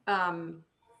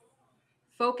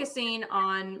 Focusing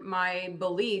on my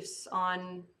beliefs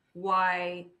on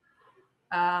why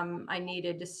I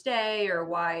needed to stay, or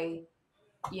why,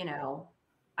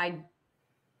 I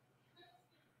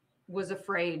was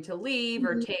afraid to leave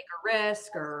or take a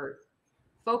risk, or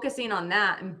focusing on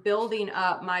that and building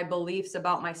up my beliefs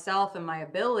about myself and my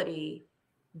ability,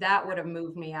 that would have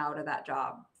moved me out of that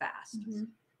job fast.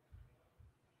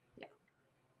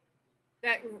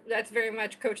 Yeah. That's very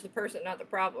much coach the person, not the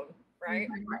problem, right?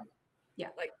 Right. Yeah.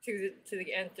 Like to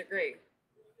the nth degree.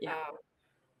 Yeah.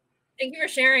 Thank you for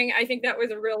sharing. I think that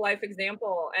was a real life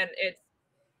example, and it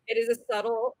is a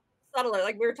subtler,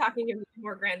 like we were talking in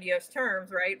more grandiose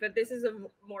terms, right? But this is a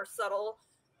more subtle,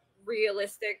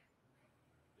 realistic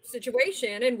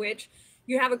situation in which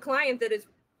you have a client that is,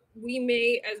 we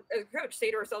may, as a coach,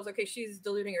 say to ourselves, okay, she's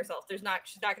deluding herself. She's not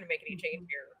going to make any change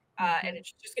here, and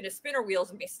it's just going to spin her wheels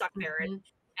and be stuck there. And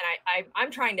I'm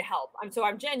trying to help.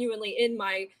 I'm genuinely in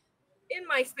my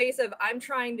space of, I'm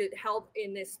trying to help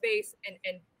in this space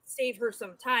and save her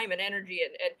some time and energy.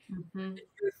 And the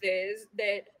truth is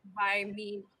that by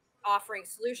me offering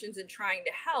solutions and trying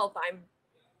to help, I'm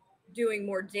doing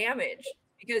more damage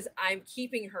because I'm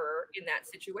keeping her in that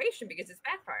situation because it's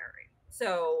backfiring.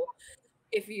 So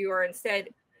if you are instead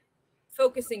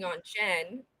focusing on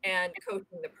Jen and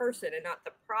coaching the person and not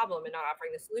the problem and not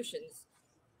offering the solutions,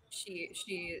 she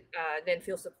then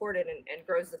feels supported and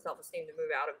grows the self-esteem to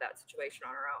move out of that situation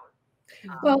on her own.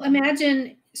 Well,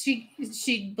 imagine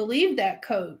she believed that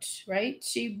coach, right?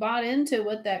 She bought into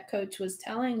what that coach was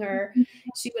telling her.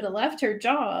 She would have left her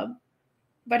job,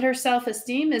 but her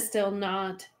self-esteem is still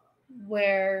not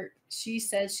where she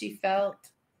said she felt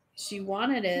she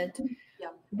wanted it.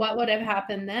 Yep. What would have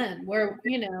happened then?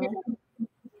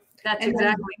 That's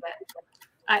exactly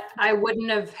it. I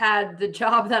wouldn't have had the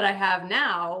job that I have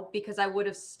now because I would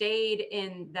have stayed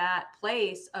in that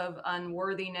place of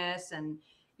unworthiness and,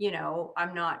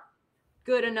 I'm not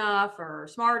good enough or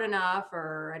smart enough,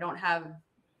 or I don't have,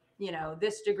 you know,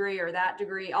 this degree or that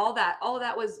degree. All of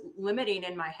that was limiting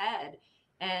in my head.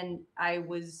 And I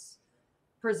was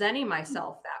presenting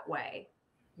myself that way,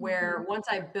 where once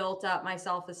I built up my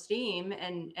self-esteem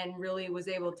and really was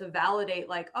able to validate,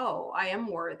 like, oh, I am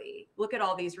worthy. Look at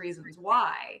all these reasons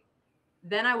why.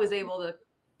 Then I was able to,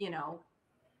 you know,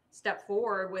 step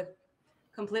forward with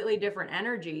completely different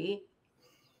energy.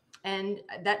 And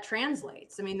that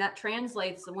translates. I mean, that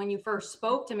translates when you first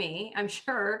spoke to me. I'm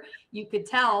sure you could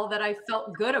tell that I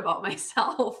felt good about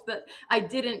myself, that I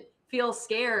didn't feel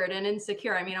scared and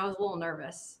insecure. I mean, I was a little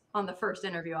nervous on the first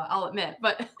interview, I'll admit,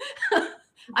 but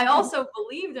I also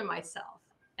believed in myself.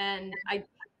 And I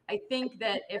think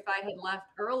that if I had left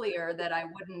earlier, that I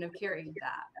wouldn't have carried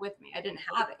that with me. I didn't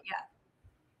have it yet.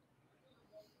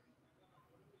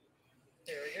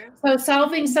 There we go. So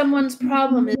solving someone's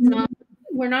problem is not,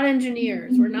 we're not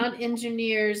engineers. We're not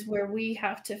engineers where we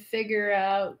have to figure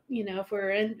out, you know, if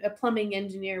we're a plumbing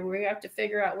engineer, where we have to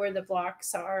figure out where the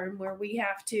blocks are and where we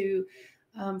have to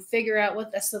figure out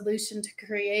what the solution to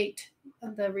create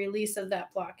the release of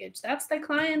that blockage. That's the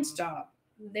client's job.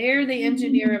 They're the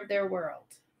engineer of their world.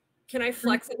 Can I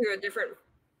flex into a different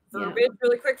verbiage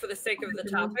really quick for the sake of the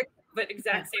topic, but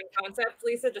exact same concept,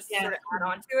 Lisa, just to sort of add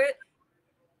on to it?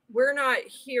 We're not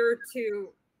here to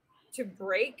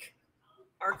break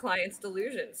our clients'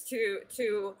 delusions, to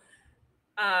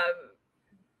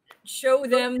show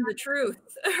them the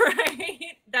truth,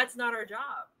 right? That's not our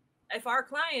job. If our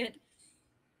client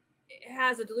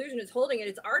has a delusion, is holding it,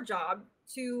 it's our job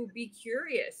to be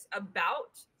curious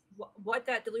about what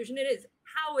that delusion is,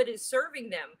 how it is serving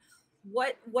them,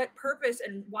 what purpose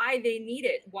and why they need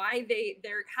it, why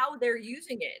how they're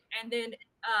using it, and then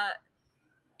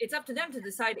it's up to them to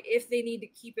decide if they need to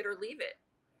keep it or leave it.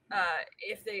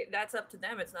 That's up to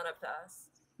them. It's not up to us.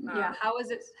 Yeah. How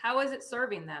is it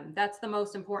serving them? That's the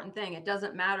most important thing. It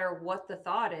doesn't matter what the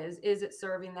thought is. Is it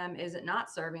serving them? Is it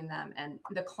not serving them? And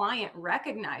the client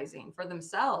recognizing for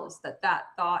themselves that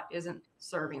thought isn't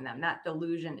serving them, that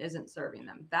delusion isn't serving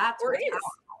them. That's what's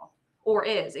powerful. Or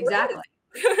is, exactly.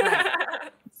 Right.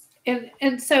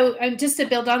 And so just to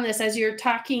build on this, as you're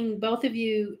talking, both of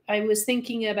you, I was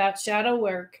thinking about shadow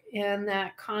work and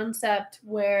that concept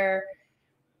where,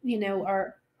 you know,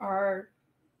 our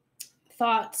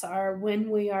thoughts are, when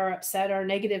we are upset, our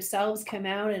negative selves come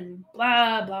out and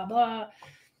blah, blah, blah.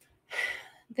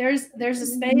 There's a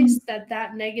space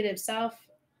that negative self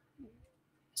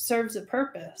serves a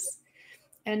purpose.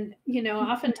 And, you know,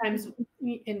 oftentimes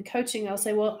in coaching, I'll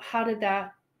say, well, how did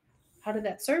that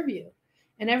serve you?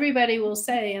 And everybody will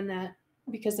say in that,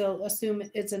 because they'll assume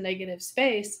it's a negative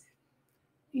space,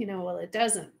 you know, well, it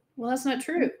doesn't. Well, that's not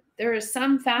true. There is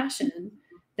some fashion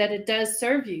that it does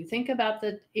serve you. Think about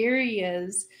the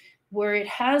areas where it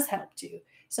has helped you.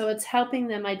 So it's helping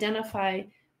them identify,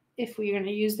 if we're going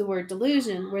to use the word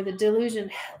delusion, where the delusion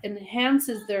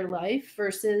enhances their life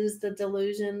versus the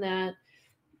delusion that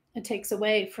it takes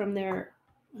away from their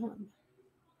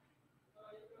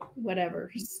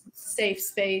whatever, safe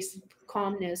space,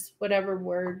 calmness, whatever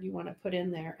word you want to put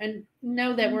in there. And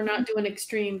know that we're not doing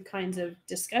extreme kinds of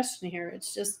discussion here.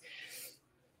 It's just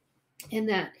in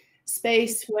that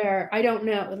space where I don't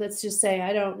know, let's just say,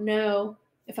 I don't know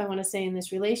if I want to stay in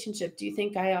this relationship. Do you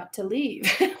think I ought to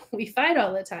leave? We fight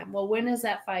all the time. Well, when has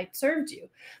that fight served you?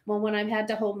 Well, when I've had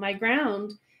to hold my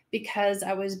ground because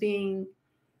I was being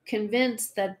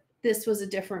convinced that this was a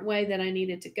different way that I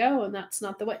needed to go. And that's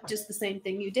not the way. Just the same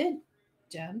thing you did,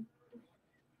 Jen.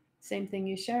 Same thing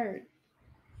you shared.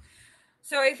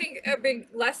 So I think a big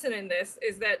lesson in this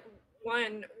is that,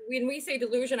 one, when we say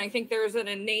delusion, I think there's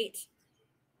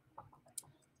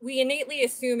we innately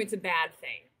assume it's a bad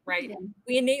thing, right? Yeah.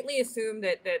 We innately assume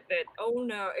that, oh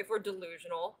no, if we're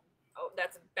delusional, oh,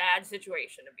 that's a bad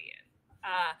situation to be in.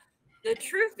 The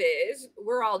truth is,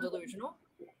 we're all delusional.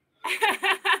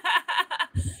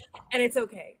 And it's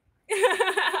okay.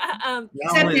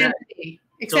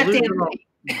 Except empathy.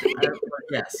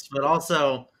 Yes, but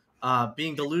also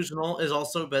being delusional is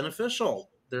also beneficial.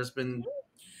 There's been,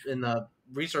 in the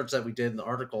research that we did in the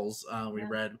articles we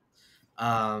read,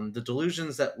 the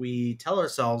delusions that we tell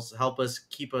ourselves help us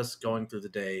keep us going through the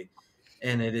day.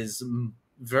 And it is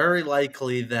very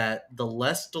likely that the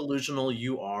less delusional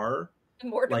you are, the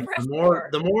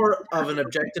more of an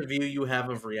objective view you have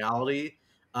of reality,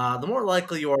 the more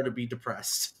likely you are to be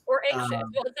depressed or anxious.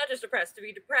 Well, it's not just depressed,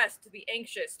 to be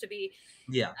anxious, to be.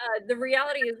 Yeah. The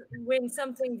reality is, when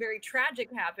something very tragic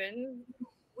happens,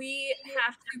 we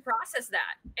have to process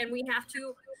that, and we have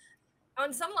to,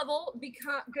 on some level,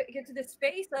 get to this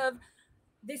space of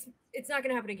this. It's not going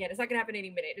to happen again. It's not going to happen any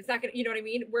minute. It's not going to, you know what I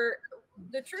mean?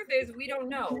 the truth is we don't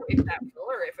know if that will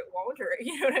or if it won't, or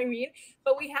you know what I mean?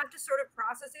 But we have to sort of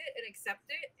process it and accept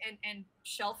it and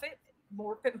shelf it,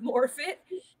 morph it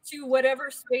to whatever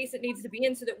space it needs to be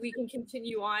in so that we can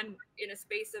continue on in a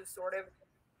space of sort of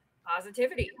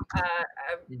positivity.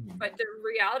 But the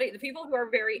reality, the people who are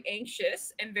very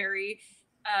anxious and very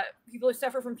people who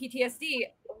suffer from PTSD,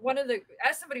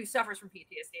 as somebody who suffers from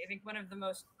PTSD, I think one of the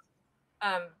most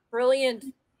brilliant,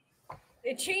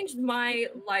 it changed my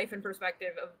life and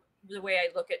perspective of the way I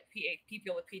look at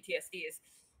people with PTSD is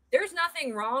there's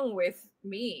nothing wrong with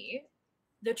me.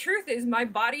 The truth is my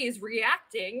body is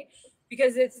reacting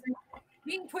because it's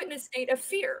being put in a state of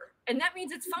fear. And that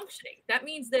means it's functioning. That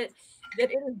means that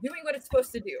it is doing what it's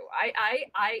supposed to do.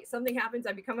 Something happens,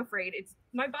 I become afraid. It's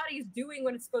my body is doing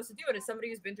what it's supposed to do. And as somebody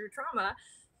who's been through trauma,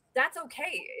 that's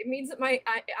okay. It means that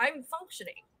I'm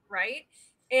functioning, right?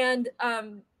 And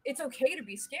it's okay to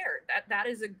be scared. That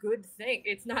is a good thing.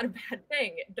 It's not a bad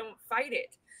thing. Don't fight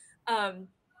it.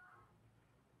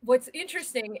 What's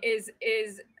interesting is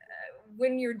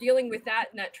when you're dealing with that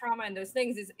and that trauma and those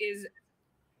things is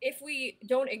if we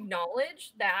don't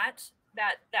acknowledge that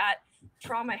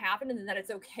trauma happened and that it's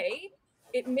okay,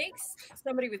 it makes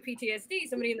somebody with PTSD,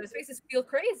 somebody in those spaces, feel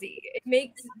crazy. It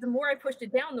makes, the more I pushed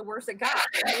it down, the worse it got.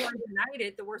 The more I denied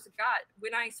it, the worse it got.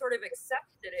 When I sort of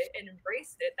accepted it and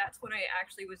embraced it, that's when I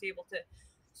actually was able to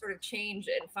sort of change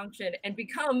and function and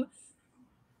become,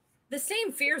 the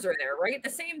same fears are there, right? The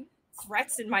same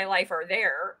threats in my life are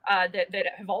there that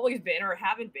have always been or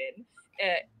haven't been.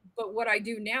 But what I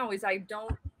do now is I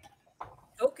don't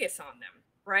focus on them,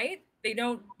 right? They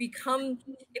don't become,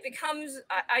 it becomes,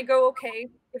 I go, okay,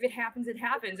 if it happens, it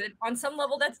happens. And on some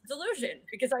level, that's delusion,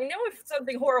 because I know if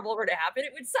something horrible were to happen,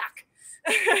 it would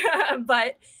suck.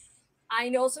 But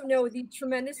I also know the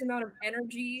tremendous amount of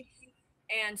energy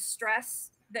and stress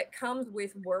that comes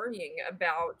with worrying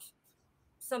about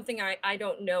something I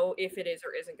don't know if it is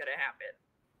or isn't going to happen.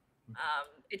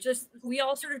 It just, we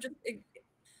all sort of just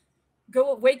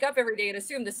wake up every day and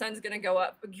assume the sun's going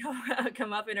to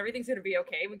come up and everything's going to be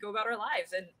okay. We go about our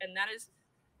lives. And that is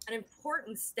an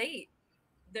important state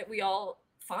that we all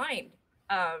find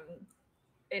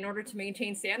in order to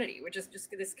maintain sanity, which is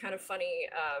just this kind of funny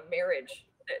marriage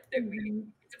that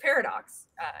it's a paradox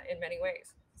in many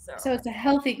ways. So it's a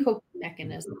healthy coping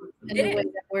mechanism in the way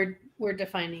that we're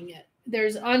defining it.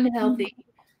 There's unhealthy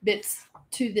bits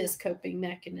to this coping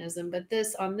mechanism, but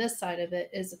on this side of it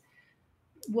is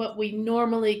what we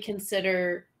normally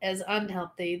consider as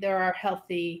unhealthy. There are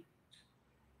healthy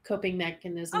coping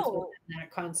mechanisms within that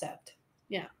concept.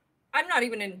 Yeah. I'm not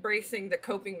even embracing the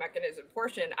coping mechanism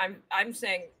portion. I'm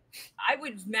saying I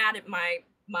was mad at my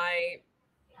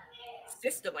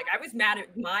system. Like I was mad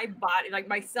at my body, like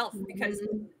myself, because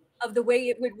of the way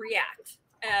it would react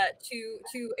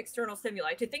to external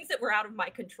stimuli, to things that were out of my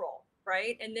control.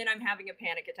 Right. And then I'm having a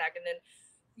panic attack, and then,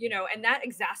 and that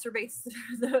exacerbates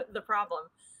the problem.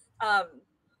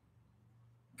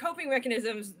 Coping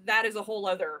mechanisms, that is a whole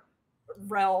other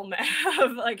realm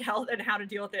of like health and how to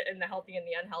deal with it, and the healthy and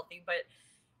the unhealthy. But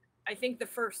I think the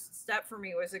first step for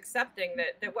me was accepting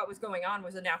that what was going on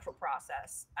was a natural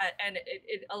process, and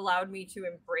it allowed me to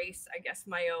embrace, I guess,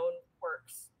 my own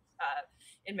quirks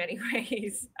in many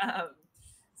ways.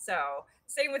 So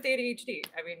same with ADHD.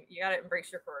 I mean, you got to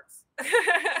embrace your quirks.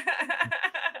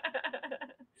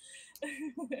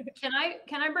 Can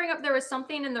I bring up, there was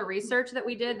something in the research that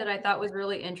we did that I thought was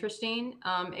really interesting.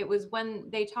 It was when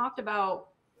they talked about,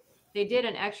 they did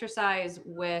an exercise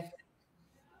with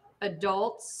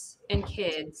adults and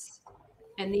kids,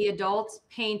 and the adults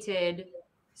painted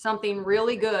something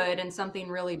really good and something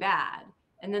really bad.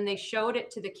 And then they showed it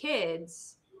to the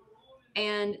kids,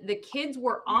 and the kids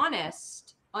were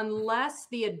honest unless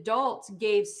the adults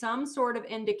gave some sort of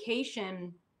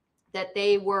indication that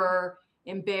they were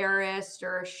embarrassed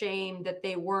or ashamed that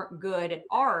they weren't good at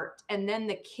art. And then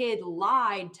the kid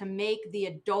lied to make the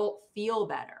adult feel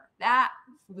better. That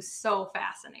was so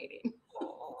fascinating.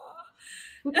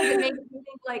 Because it makes me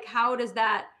think, like, how does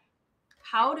that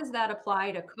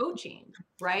apply to coaching,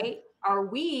 right? Are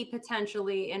we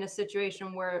potentially in a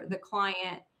situation where the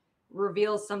client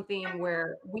reveals something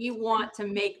where we want to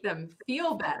make them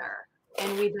feel better,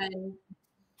 and we then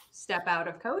step out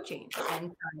of coaching and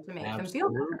try to make them feel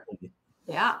better?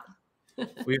 Yeah.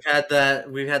 We've had that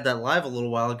live a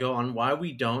little while ago on why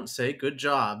we don't say good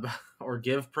job or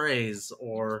give praise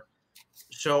or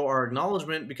show our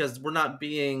acknowledgement, because we're not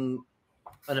being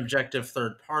an objective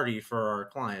third party for our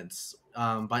clients.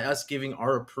 By us giving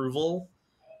our approval,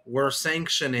 we're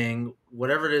sanctioning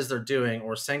whatever it is they're doing,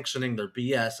 or sanctioning their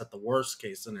BS at the worst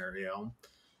case scenario.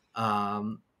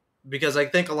 because I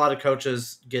think a lot of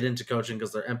coaches get into coaching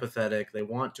because they're empathetic. They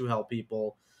want to help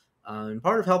people. And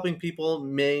part of helping people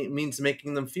means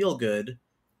making them feel good.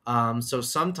 So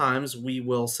sometimes we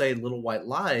will say little white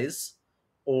lies,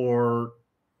 or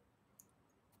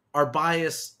our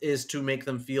bias is to make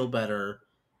them feel better,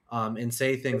 and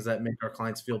say things that make our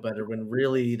clients feel better when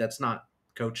really that's not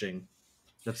coaching.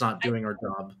 That's not doing our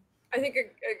job. I think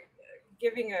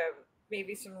giving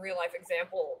maybe some real life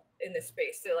example in this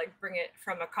space to like bring it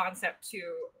from a concept to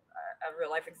a real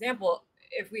life example.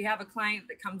 If we have a client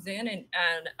that comes in and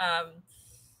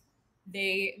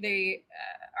they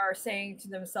are saying to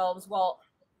themselves, well,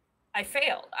 I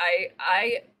failed.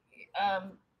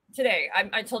 Today,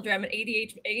 I told you I'm an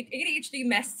ADHD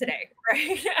mess today,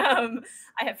 right?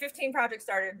 I have 15 projects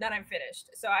started, none I'm finished.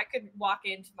 So I could walk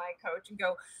into my coach and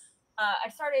go, I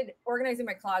started organizing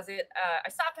my closet. I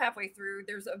stopped halfway through.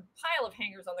 There's a pile of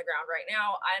hangers on the ground right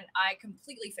now, and I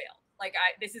completely failed. Like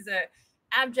this is a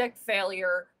abject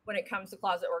failure when it comes to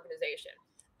closet organization.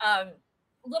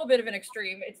 A little bit of an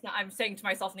extreme. It's not. I'm saying to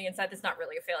myself on the inside, that's not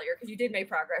really a failure because you did make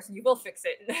progress and you will fix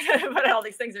it. But all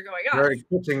these things are going on. You're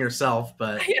coaching yourself,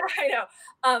 but yeah, I know.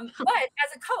 But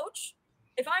as a coach,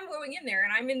 if I'm going in there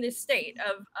and I'm in this state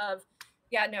of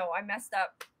yeah, no, I messed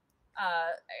up.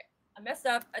 I messed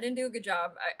up. I didn't do a good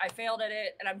job. I failed at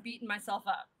it, and I'm beating myself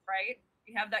up. Right?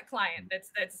 You have that client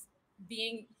that's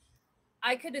being.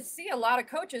 I could see a lot of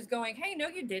coaches going, "Hey, no,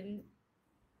 you didn't.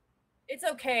 It's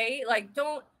okay. Like,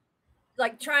 don't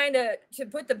like trying to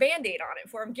put the Band-Aid on it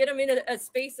for them. Get them in a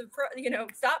space of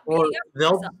stop. Or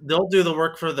they'll do the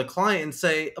work for the client and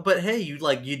say, "But hey, you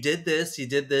did this.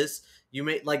 You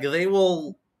made they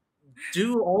will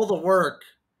do all the work."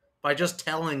 By just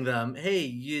telling them, hey,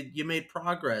 you made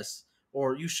progress,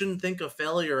 or you shouldn't think of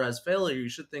failure as failure. You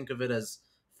should think of it as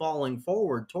falling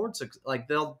forward towards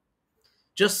they'll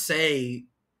just say,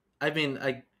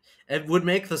 it would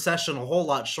make the session a whole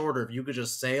lot shorter if you could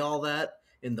just say all that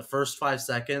in the first 5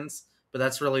 seconds, but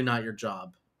that's really not your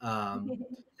job. And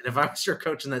if I was your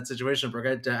coach in that situation,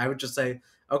 Brooke, I would just say,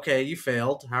 okay, you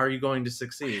failed. How are you going to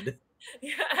succeed?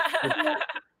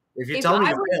 If you tell me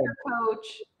I was your coach,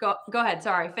 go ahead.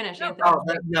 Sorry, finish. No,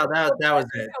 that was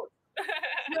it.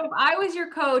 So if I was your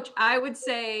coach, I would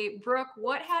say, Brooke,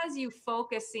 what has you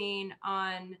focusing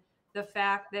on the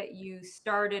fact that you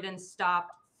started and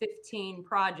stopped 15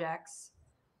 projects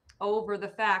over the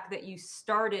fact that you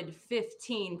started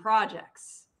 15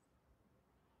 projects?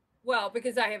 Well,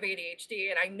 because I have ADHD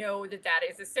and I know that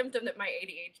is a symptom that my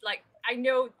ADHD,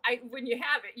 when you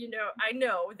have it, I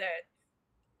know that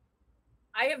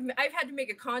I've had to make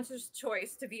a conscious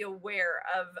choice to be aware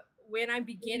of when I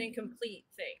begin and complete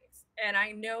things. And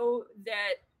I know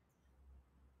that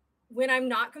when I'm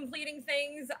not completing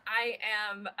things, I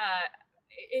am,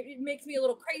 it makes me a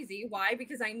little crazy. Why?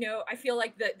 Because I feel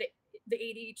like the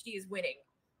ADHD is winning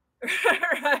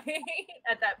right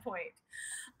at that point.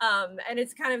 And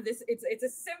it's kind of it's a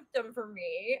symptom for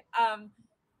me.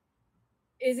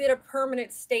 Is it a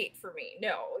permanent state for me?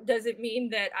 No. Does it mean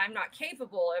that I'm not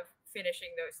capable of finishing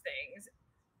those things?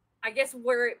 I guess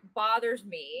where it bothers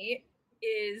me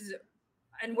is,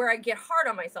 and where I get hard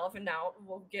on myself, and now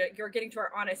you're getting to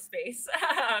our honest space,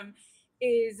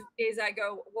 is I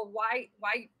go, well, why,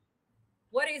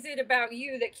 what is it about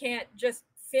you that can't just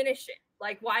finish it?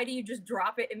 Like, why do you just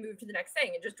drop it and move to the next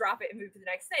thing and just drop it and move to the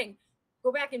next thing?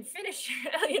 Go back and finish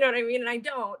it. You know what I mean? And I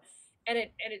don't. And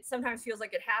it sometimes feels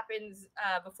like it happens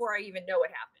before I even know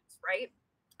it happens. Right.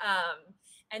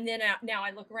 And then now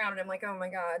I look around and I'm like, oh my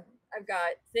God, I've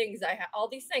got things. all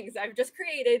these things I've just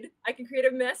created. I can create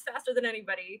a mess faster than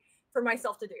anybody for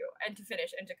myself to do and to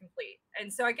finish and to complete.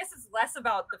 And so I guess it's less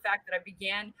about the fact that I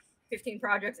began 15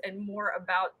 projects and more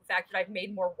about the fact that I've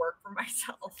made more work for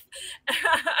myself.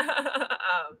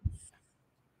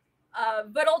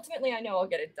 But ultimately I know I'll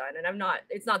get it done, and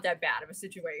it's not that bad of a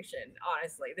situation.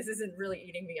 Honestly, this isn't really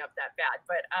eating me up that bad,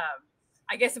 but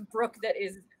I guess a Brooke that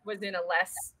was in a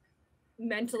less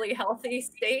mentally healthy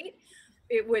state,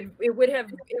 it would have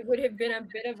been a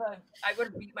bit of I would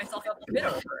have beat myself up a bit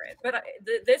over it. But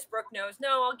this Brooke knows,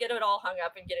 no, I'll get it all hung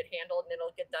up and get it handled, and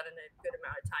it'll get done in a good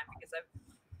amount of time because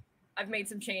I've made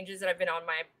some changes and I've been on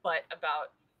my butt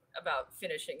about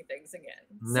finishing things again.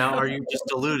 Now, are you just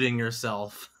deluding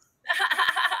yourself?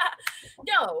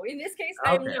 No, in this case,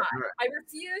 I'm not. Right. I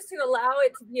refuse to allow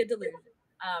it to be a delusion.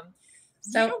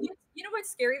 You know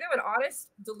what's scary though? An honest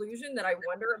delusion that I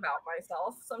wonder about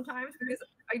myself sometimes, because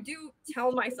I do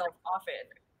tell myself often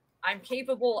I'm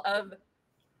capable of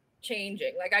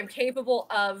changing. Like, I'm capable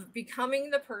of becoming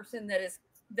the person that is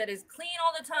that is clean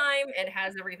all the time and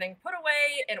has everything put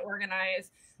away and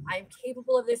organized. I'm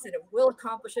capable of this and it will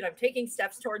accomplish it. I'm taking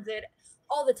steps towards it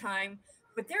all the time,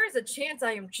 but there is a chance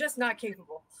I am just not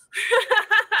capable.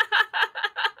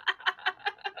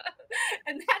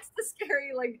 And that's the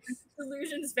scary, like,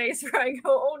 delusion space where I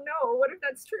go, oh no, what if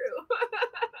that's true?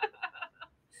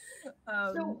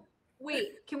 So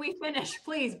wait, can we finish,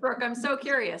 please, Brooke? I'm so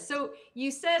curious. So you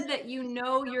said that you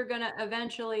know you're going to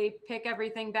eventually pick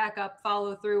everything back up,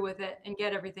 follow through with it, and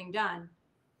get everything done.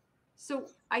 So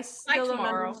I still don't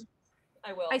understand.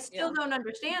 I will. I still don't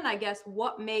understand, I guess,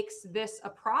 what makes this a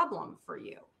problem for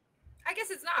you. I guess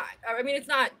it's not. I mean, it's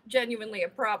not genuinely a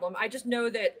problem. I just know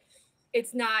that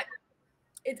it's not.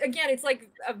 It's like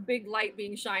a big light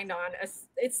being shined on.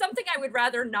 It's something I would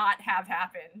rather not have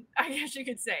happen, I guess you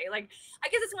could say. Like, I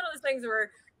guess it's one of those things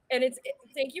where, and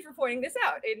thank you for pointing this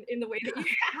out in the way that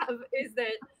you have, is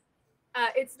that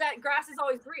it's that grass is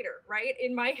always greener, right?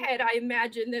 In my head, I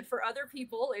imagine that for other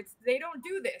people, they don't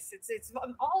do this.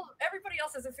 Everybody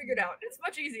else has it figured out. It's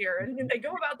much easier, and they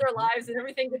go about their lives and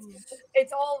everything.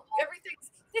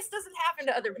 This doesn't happen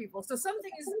to other people. So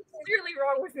something is clearly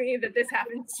wrong with me that this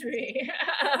happens to me.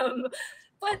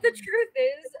 But the truth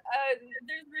is,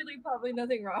 there's really probably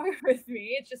nothing wrong with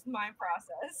me. It's just my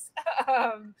process.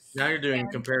 Now you're doing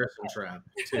a comparison trap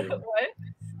too. What?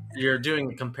 You're doing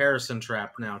a comparison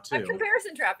trap now too. I'm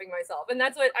comparison trapping myself, and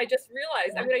that's what I just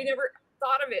realized. I mean, I never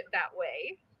thought of it that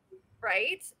way,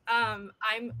 right?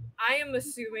 I am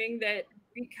assuming that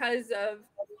because of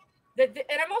that,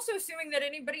 and I'm also assuming that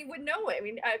anybody would know it.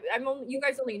 I mean, you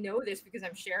guys only know this because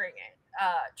I'm sharing it,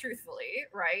 truthfully,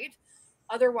 right?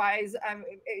 Otherwise,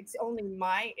 it's only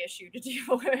my issue to deal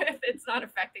with. It's not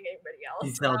affecting anybody else.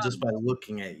 You tell just by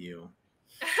looking at you.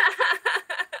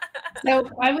 So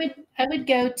I would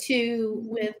go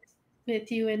to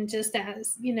with you and just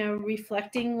as,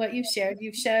 reflecting what you've shared.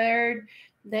 You've shared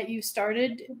that you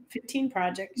started 15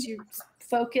 projects. You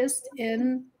focused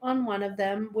in on one of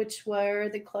them, which were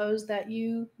the clothes that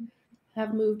you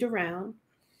have moved around.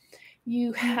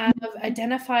 You have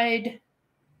identified,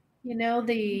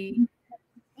 the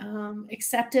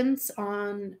acceptance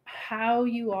on how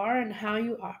you are and how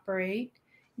you operate.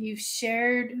 You've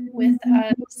shared with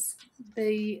us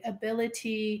the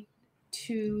ability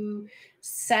to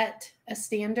set a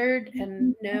standard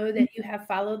and know that you have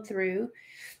followed through.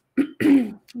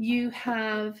 You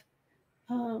have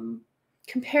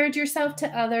compared yourself to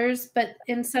others, but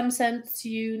in some sense,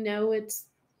 it's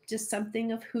just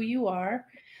something of who you are.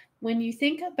 When you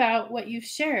think about what you've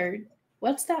shared,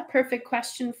 what's that perfect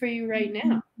question for you right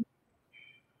now?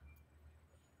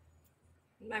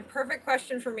 My perfect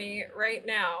question for me right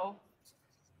now,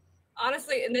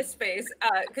 honestly, in this space,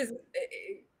 because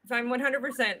if I'm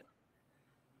 100%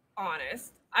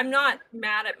 honest, I'm not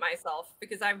mad at myself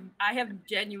because I have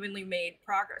genuinely made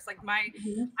progress. Like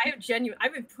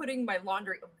I've been putting my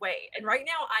laundry away, and right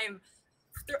now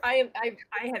I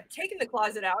have taken the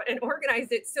closet out and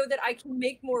organized it so that I can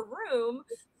make more room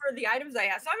for the items I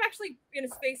have. So I'm actually in a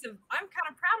space of, I'm kind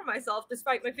of proud of myself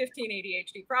despite my 15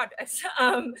 ADHD projects,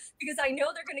 because I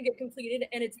know they're going to get completed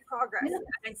and it's progress. And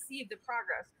I see the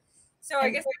progress. So I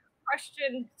guess the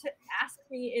question to ask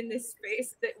me in this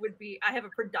space that would be, I have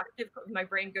my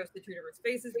brain goes to two different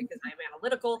spaces because I'm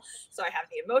analytical. So I have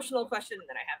the emotional question and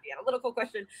then I have the analytical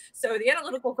question. So the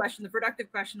analytical question, the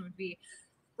productive question would be,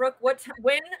 Brooke,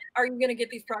 when are you going to get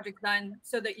these projects done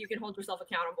so that you can hold yourself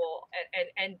accountable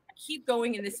and keep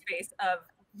going in this space of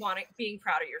being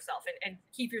proud of yourself and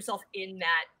keep yourself in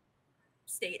that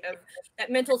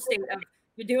mental state of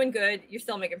you're doing good, you're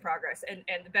still making progress. And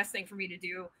the best thing for me to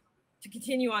do to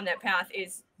continue on that path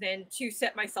is then to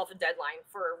set myself a deadline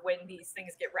for when these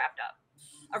things get wrapped up,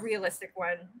 a realistic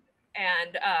one.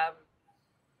 And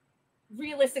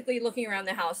realistically looking around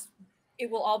the house, it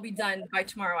will all be done by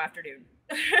tomorrow afternoon.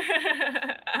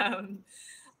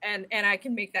 And I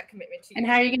can make that commitment to you. And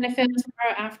how are you going to feel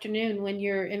tomorrow afternoon when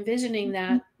you're envisioning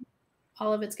that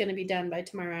all of it's going to be done by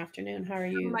tomorrow afternoon? How are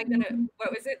you?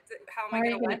 What was it? How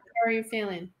are you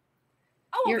feeling?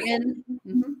 Oh, you're in.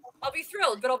 Mm-hmm. I'll be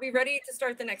thrilled, but I'll be ready to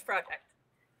start the next project.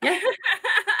 Yeah.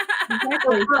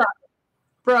 Exactly.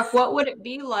 Brooke, what would it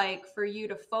be like for you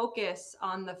to focus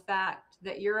on the fact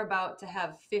that you're about to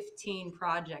have 15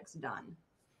 projects done?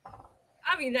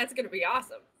 I mean, that's going to be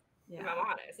awesome. Yeah. If I'm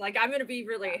honest, like I'm going to be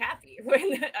really happy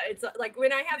when it's like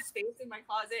when I have space in my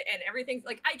closet and everything's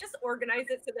like, I just organize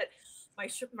it so that my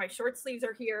short sleeves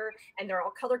are here and they're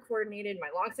all color coordinated. My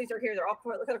long sleeves are here. They're all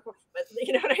color coordinated,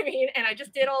 you know what I mean? And I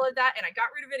just did all of that and I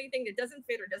got rid of anything that doesn't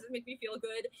fit or doesn't make me feel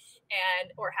good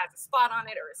or has a spot on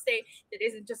it or a state that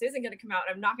isn't going to come out.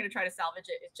 I'm not going to try to salvage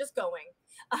it. It's just going.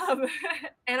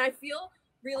 And I feel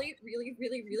really, really,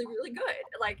 really, really, really good.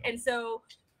 Like, and so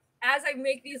as I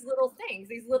make these little things,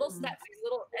 these little steps, these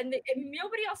little, and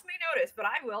nobody else may notice, but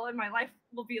I will, and my life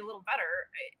will be a little better.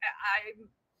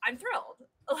 I'm thrilled.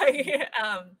 Like,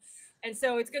 and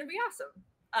so it's going to be awesome.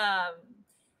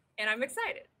 And I'm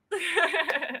excited,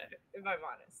 if I'm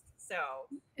honest. So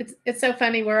it's so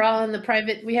funny. We're all in the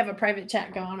private. We have a private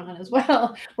chat going on as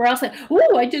well. We're all saying,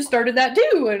 "Oh, I just started that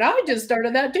too," and I just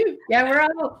started that too. Yeah, we're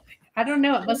all. I don't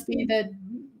know. It must be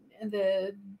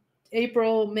the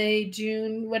April, May,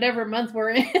 June, whatever month we're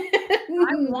in.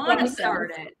 I want to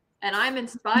start it, and I'm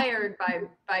inspired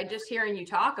by just hearing you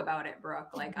talk about it, Brooke.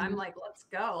 Like, I'm like, let's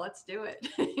go, let's do it.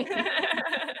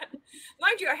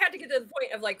 Mind you, I had to get to the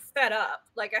point of like fed up.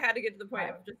 Like, I had to get to the point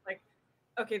of just like,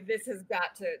 okay, this is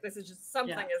just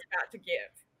something has got to give.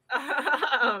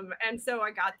 And so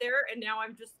I got there, and now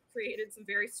I've just created some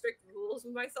very strict rules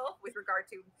with myself with regard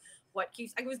to what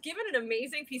keeps. I was given an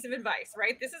amazing piece of advice,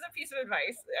 right? This is a piece of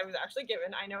advice I was actually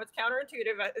given. I know it's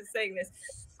counterintuitive saying this,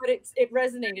 but it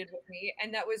resonated with me.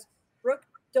 And that was, Brooke,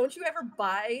 don't you ever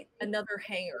buy another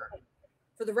hanger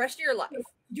for the rest of your life. You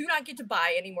do not get to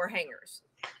buy any more hangers.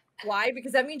 Why?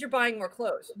 Because that means you're buying more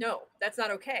clothes. No, that's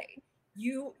not okay.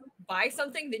 You buy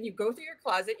something, then you go through your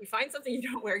closet, you find something you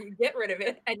don't wear, you get rid of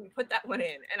it, and you put that one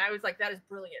in. And I was like, that is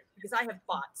brilliant, because I have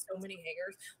bought so many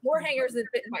hangers, more hangers than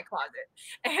fit in my closet.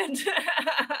 And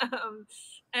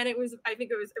it was, I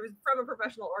think it was from a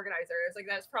professional organizer. It was like,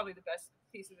 that's probably the best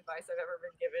piece of advice I've ever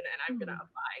been given, and I'm gonna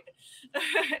abide.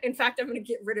 In fact, I'm gonna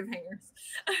get rid of hangers.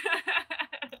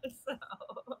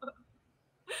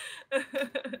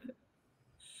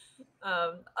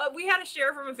 We had a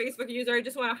share from a Facebook user. I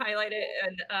just want to highlight it,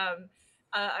 and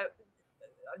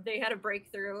they had a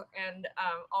breakthrough, and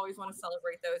always want to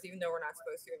celebrate those, even though we're not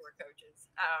supposed to, and we're coaches.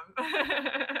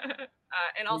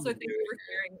 And also, thank you for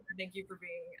sharing. Thank you for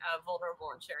being vulnerable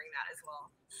and sharing that as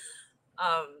well.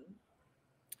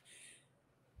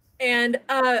 And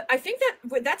I think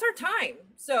that's our time.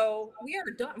 So we are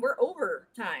done. We're over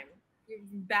time. You're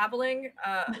babbling.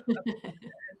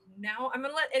 Now I'm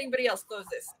going to let anybody else close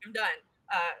this. I'm done.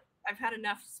 I've had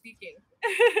enough speaking.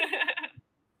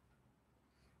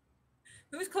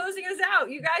 Who's closing us out?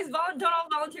 You guys don't all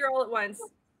volunteer all at once.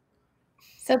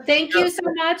 So thank you so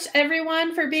much,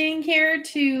 everyone, for being here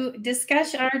to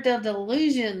discuss our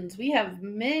delusions. We have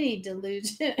many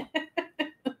delusions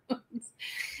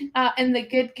in the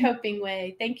good coping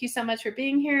way. Thank you so much for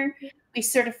being here. We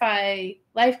certify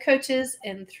life coaches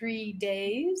in 3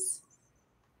 days.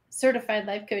 Certified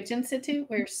Life Coach Institute.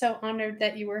 We're so honored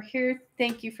that you were here.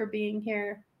 Thank you for being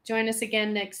here. Join us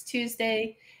again next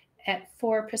Tuesday at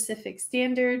 4 Pacific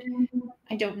Standard.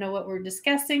 I don't know what we're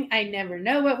discussing. I never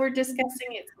know what we're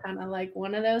discussing. It's kind of like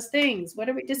one of those things. What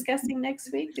are we discussing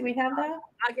next week? Do we have that?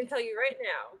 I can tell you right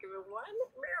now. Give it 1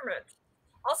 moment.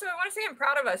 Also, I want to say I'm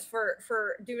proud of us for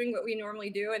doing what we normally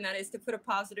do, and that is to put a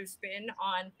positive spin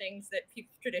on things that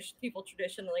people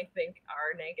traditionally think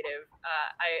are negative.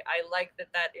 I like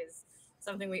that is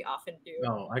something we often do.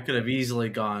 No, I could have easily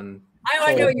gone.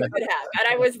 I know you could have, and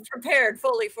I was prepared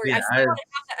fully for you. Yeah, I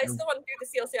still want to do the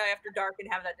CLCI after dark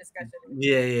and have that discussion.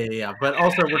 Yeah. But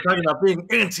also, we're talking about being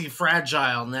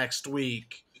anti-fragile next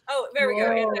week. Oh, there we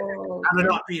go. How to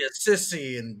not be a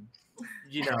sissy and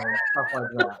stuff like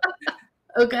that.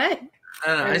 Okay. I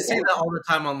don't know. I see that all the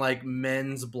time on like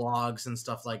men's blogs and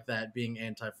stuff like that, being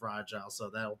anti-fragile. So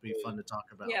that'll be fun to talk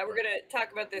about. Yeah, we're gonna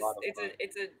talk about this.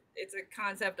 It's a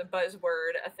concept, a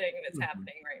buzzword, a thing that's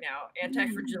happening right now.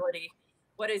 Anti-fragility.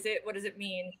 What is it? What does it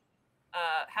mean?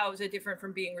 How is it different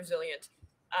from being resilient?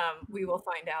 We will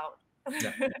find out.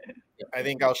 Yeah. I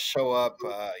think I'll show up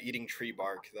eating tree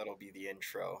bark. That'll be the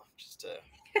intro. Just to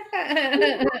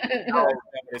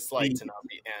it's like to not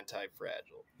be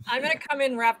anti-fragile. I'm gonna come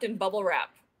in wrapped in bubble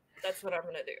wrap. That's what I'm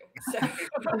gonna do. So.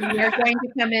 You're going to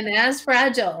come in as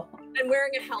fragile. I'm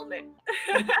wearing a helmet.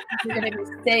 You're gonna be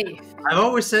safe. I've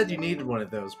always said you needed one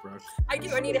of those, Brooke. I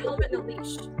do. I need a helmet and a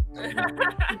leash.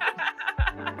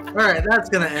 All right, that's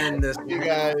gonna end this. You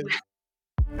guys.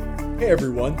 Hey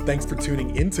everyone, thanks for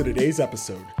tuning in to today's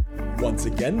episode. Once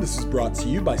again, this is brought to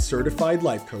you by Certified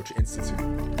Life Coach Institute.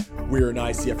 We're an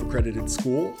ICF accredited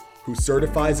school who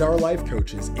certifies our life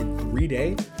coaches in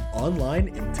 3-day online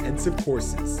intensive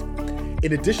courses.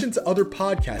 In addition to other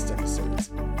podcast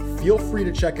episodes, feel free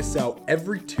to check us out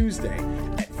every Tuesday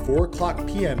at 4:00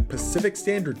 p.m. Pacific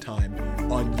Standard Time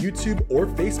on YouTube or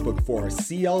Facebook for our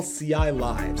CLCI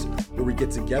Lives, where we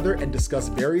get together and discuss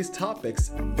various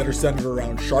topics that are centered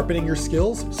around sharpening your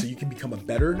skills so you can become a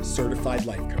better certified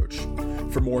life coach.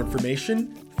 For more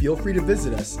information, feel free to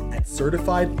visit us at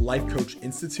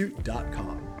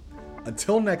CertifiedLifeCoachInstitute.com.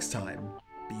 Until next time,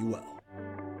 be well.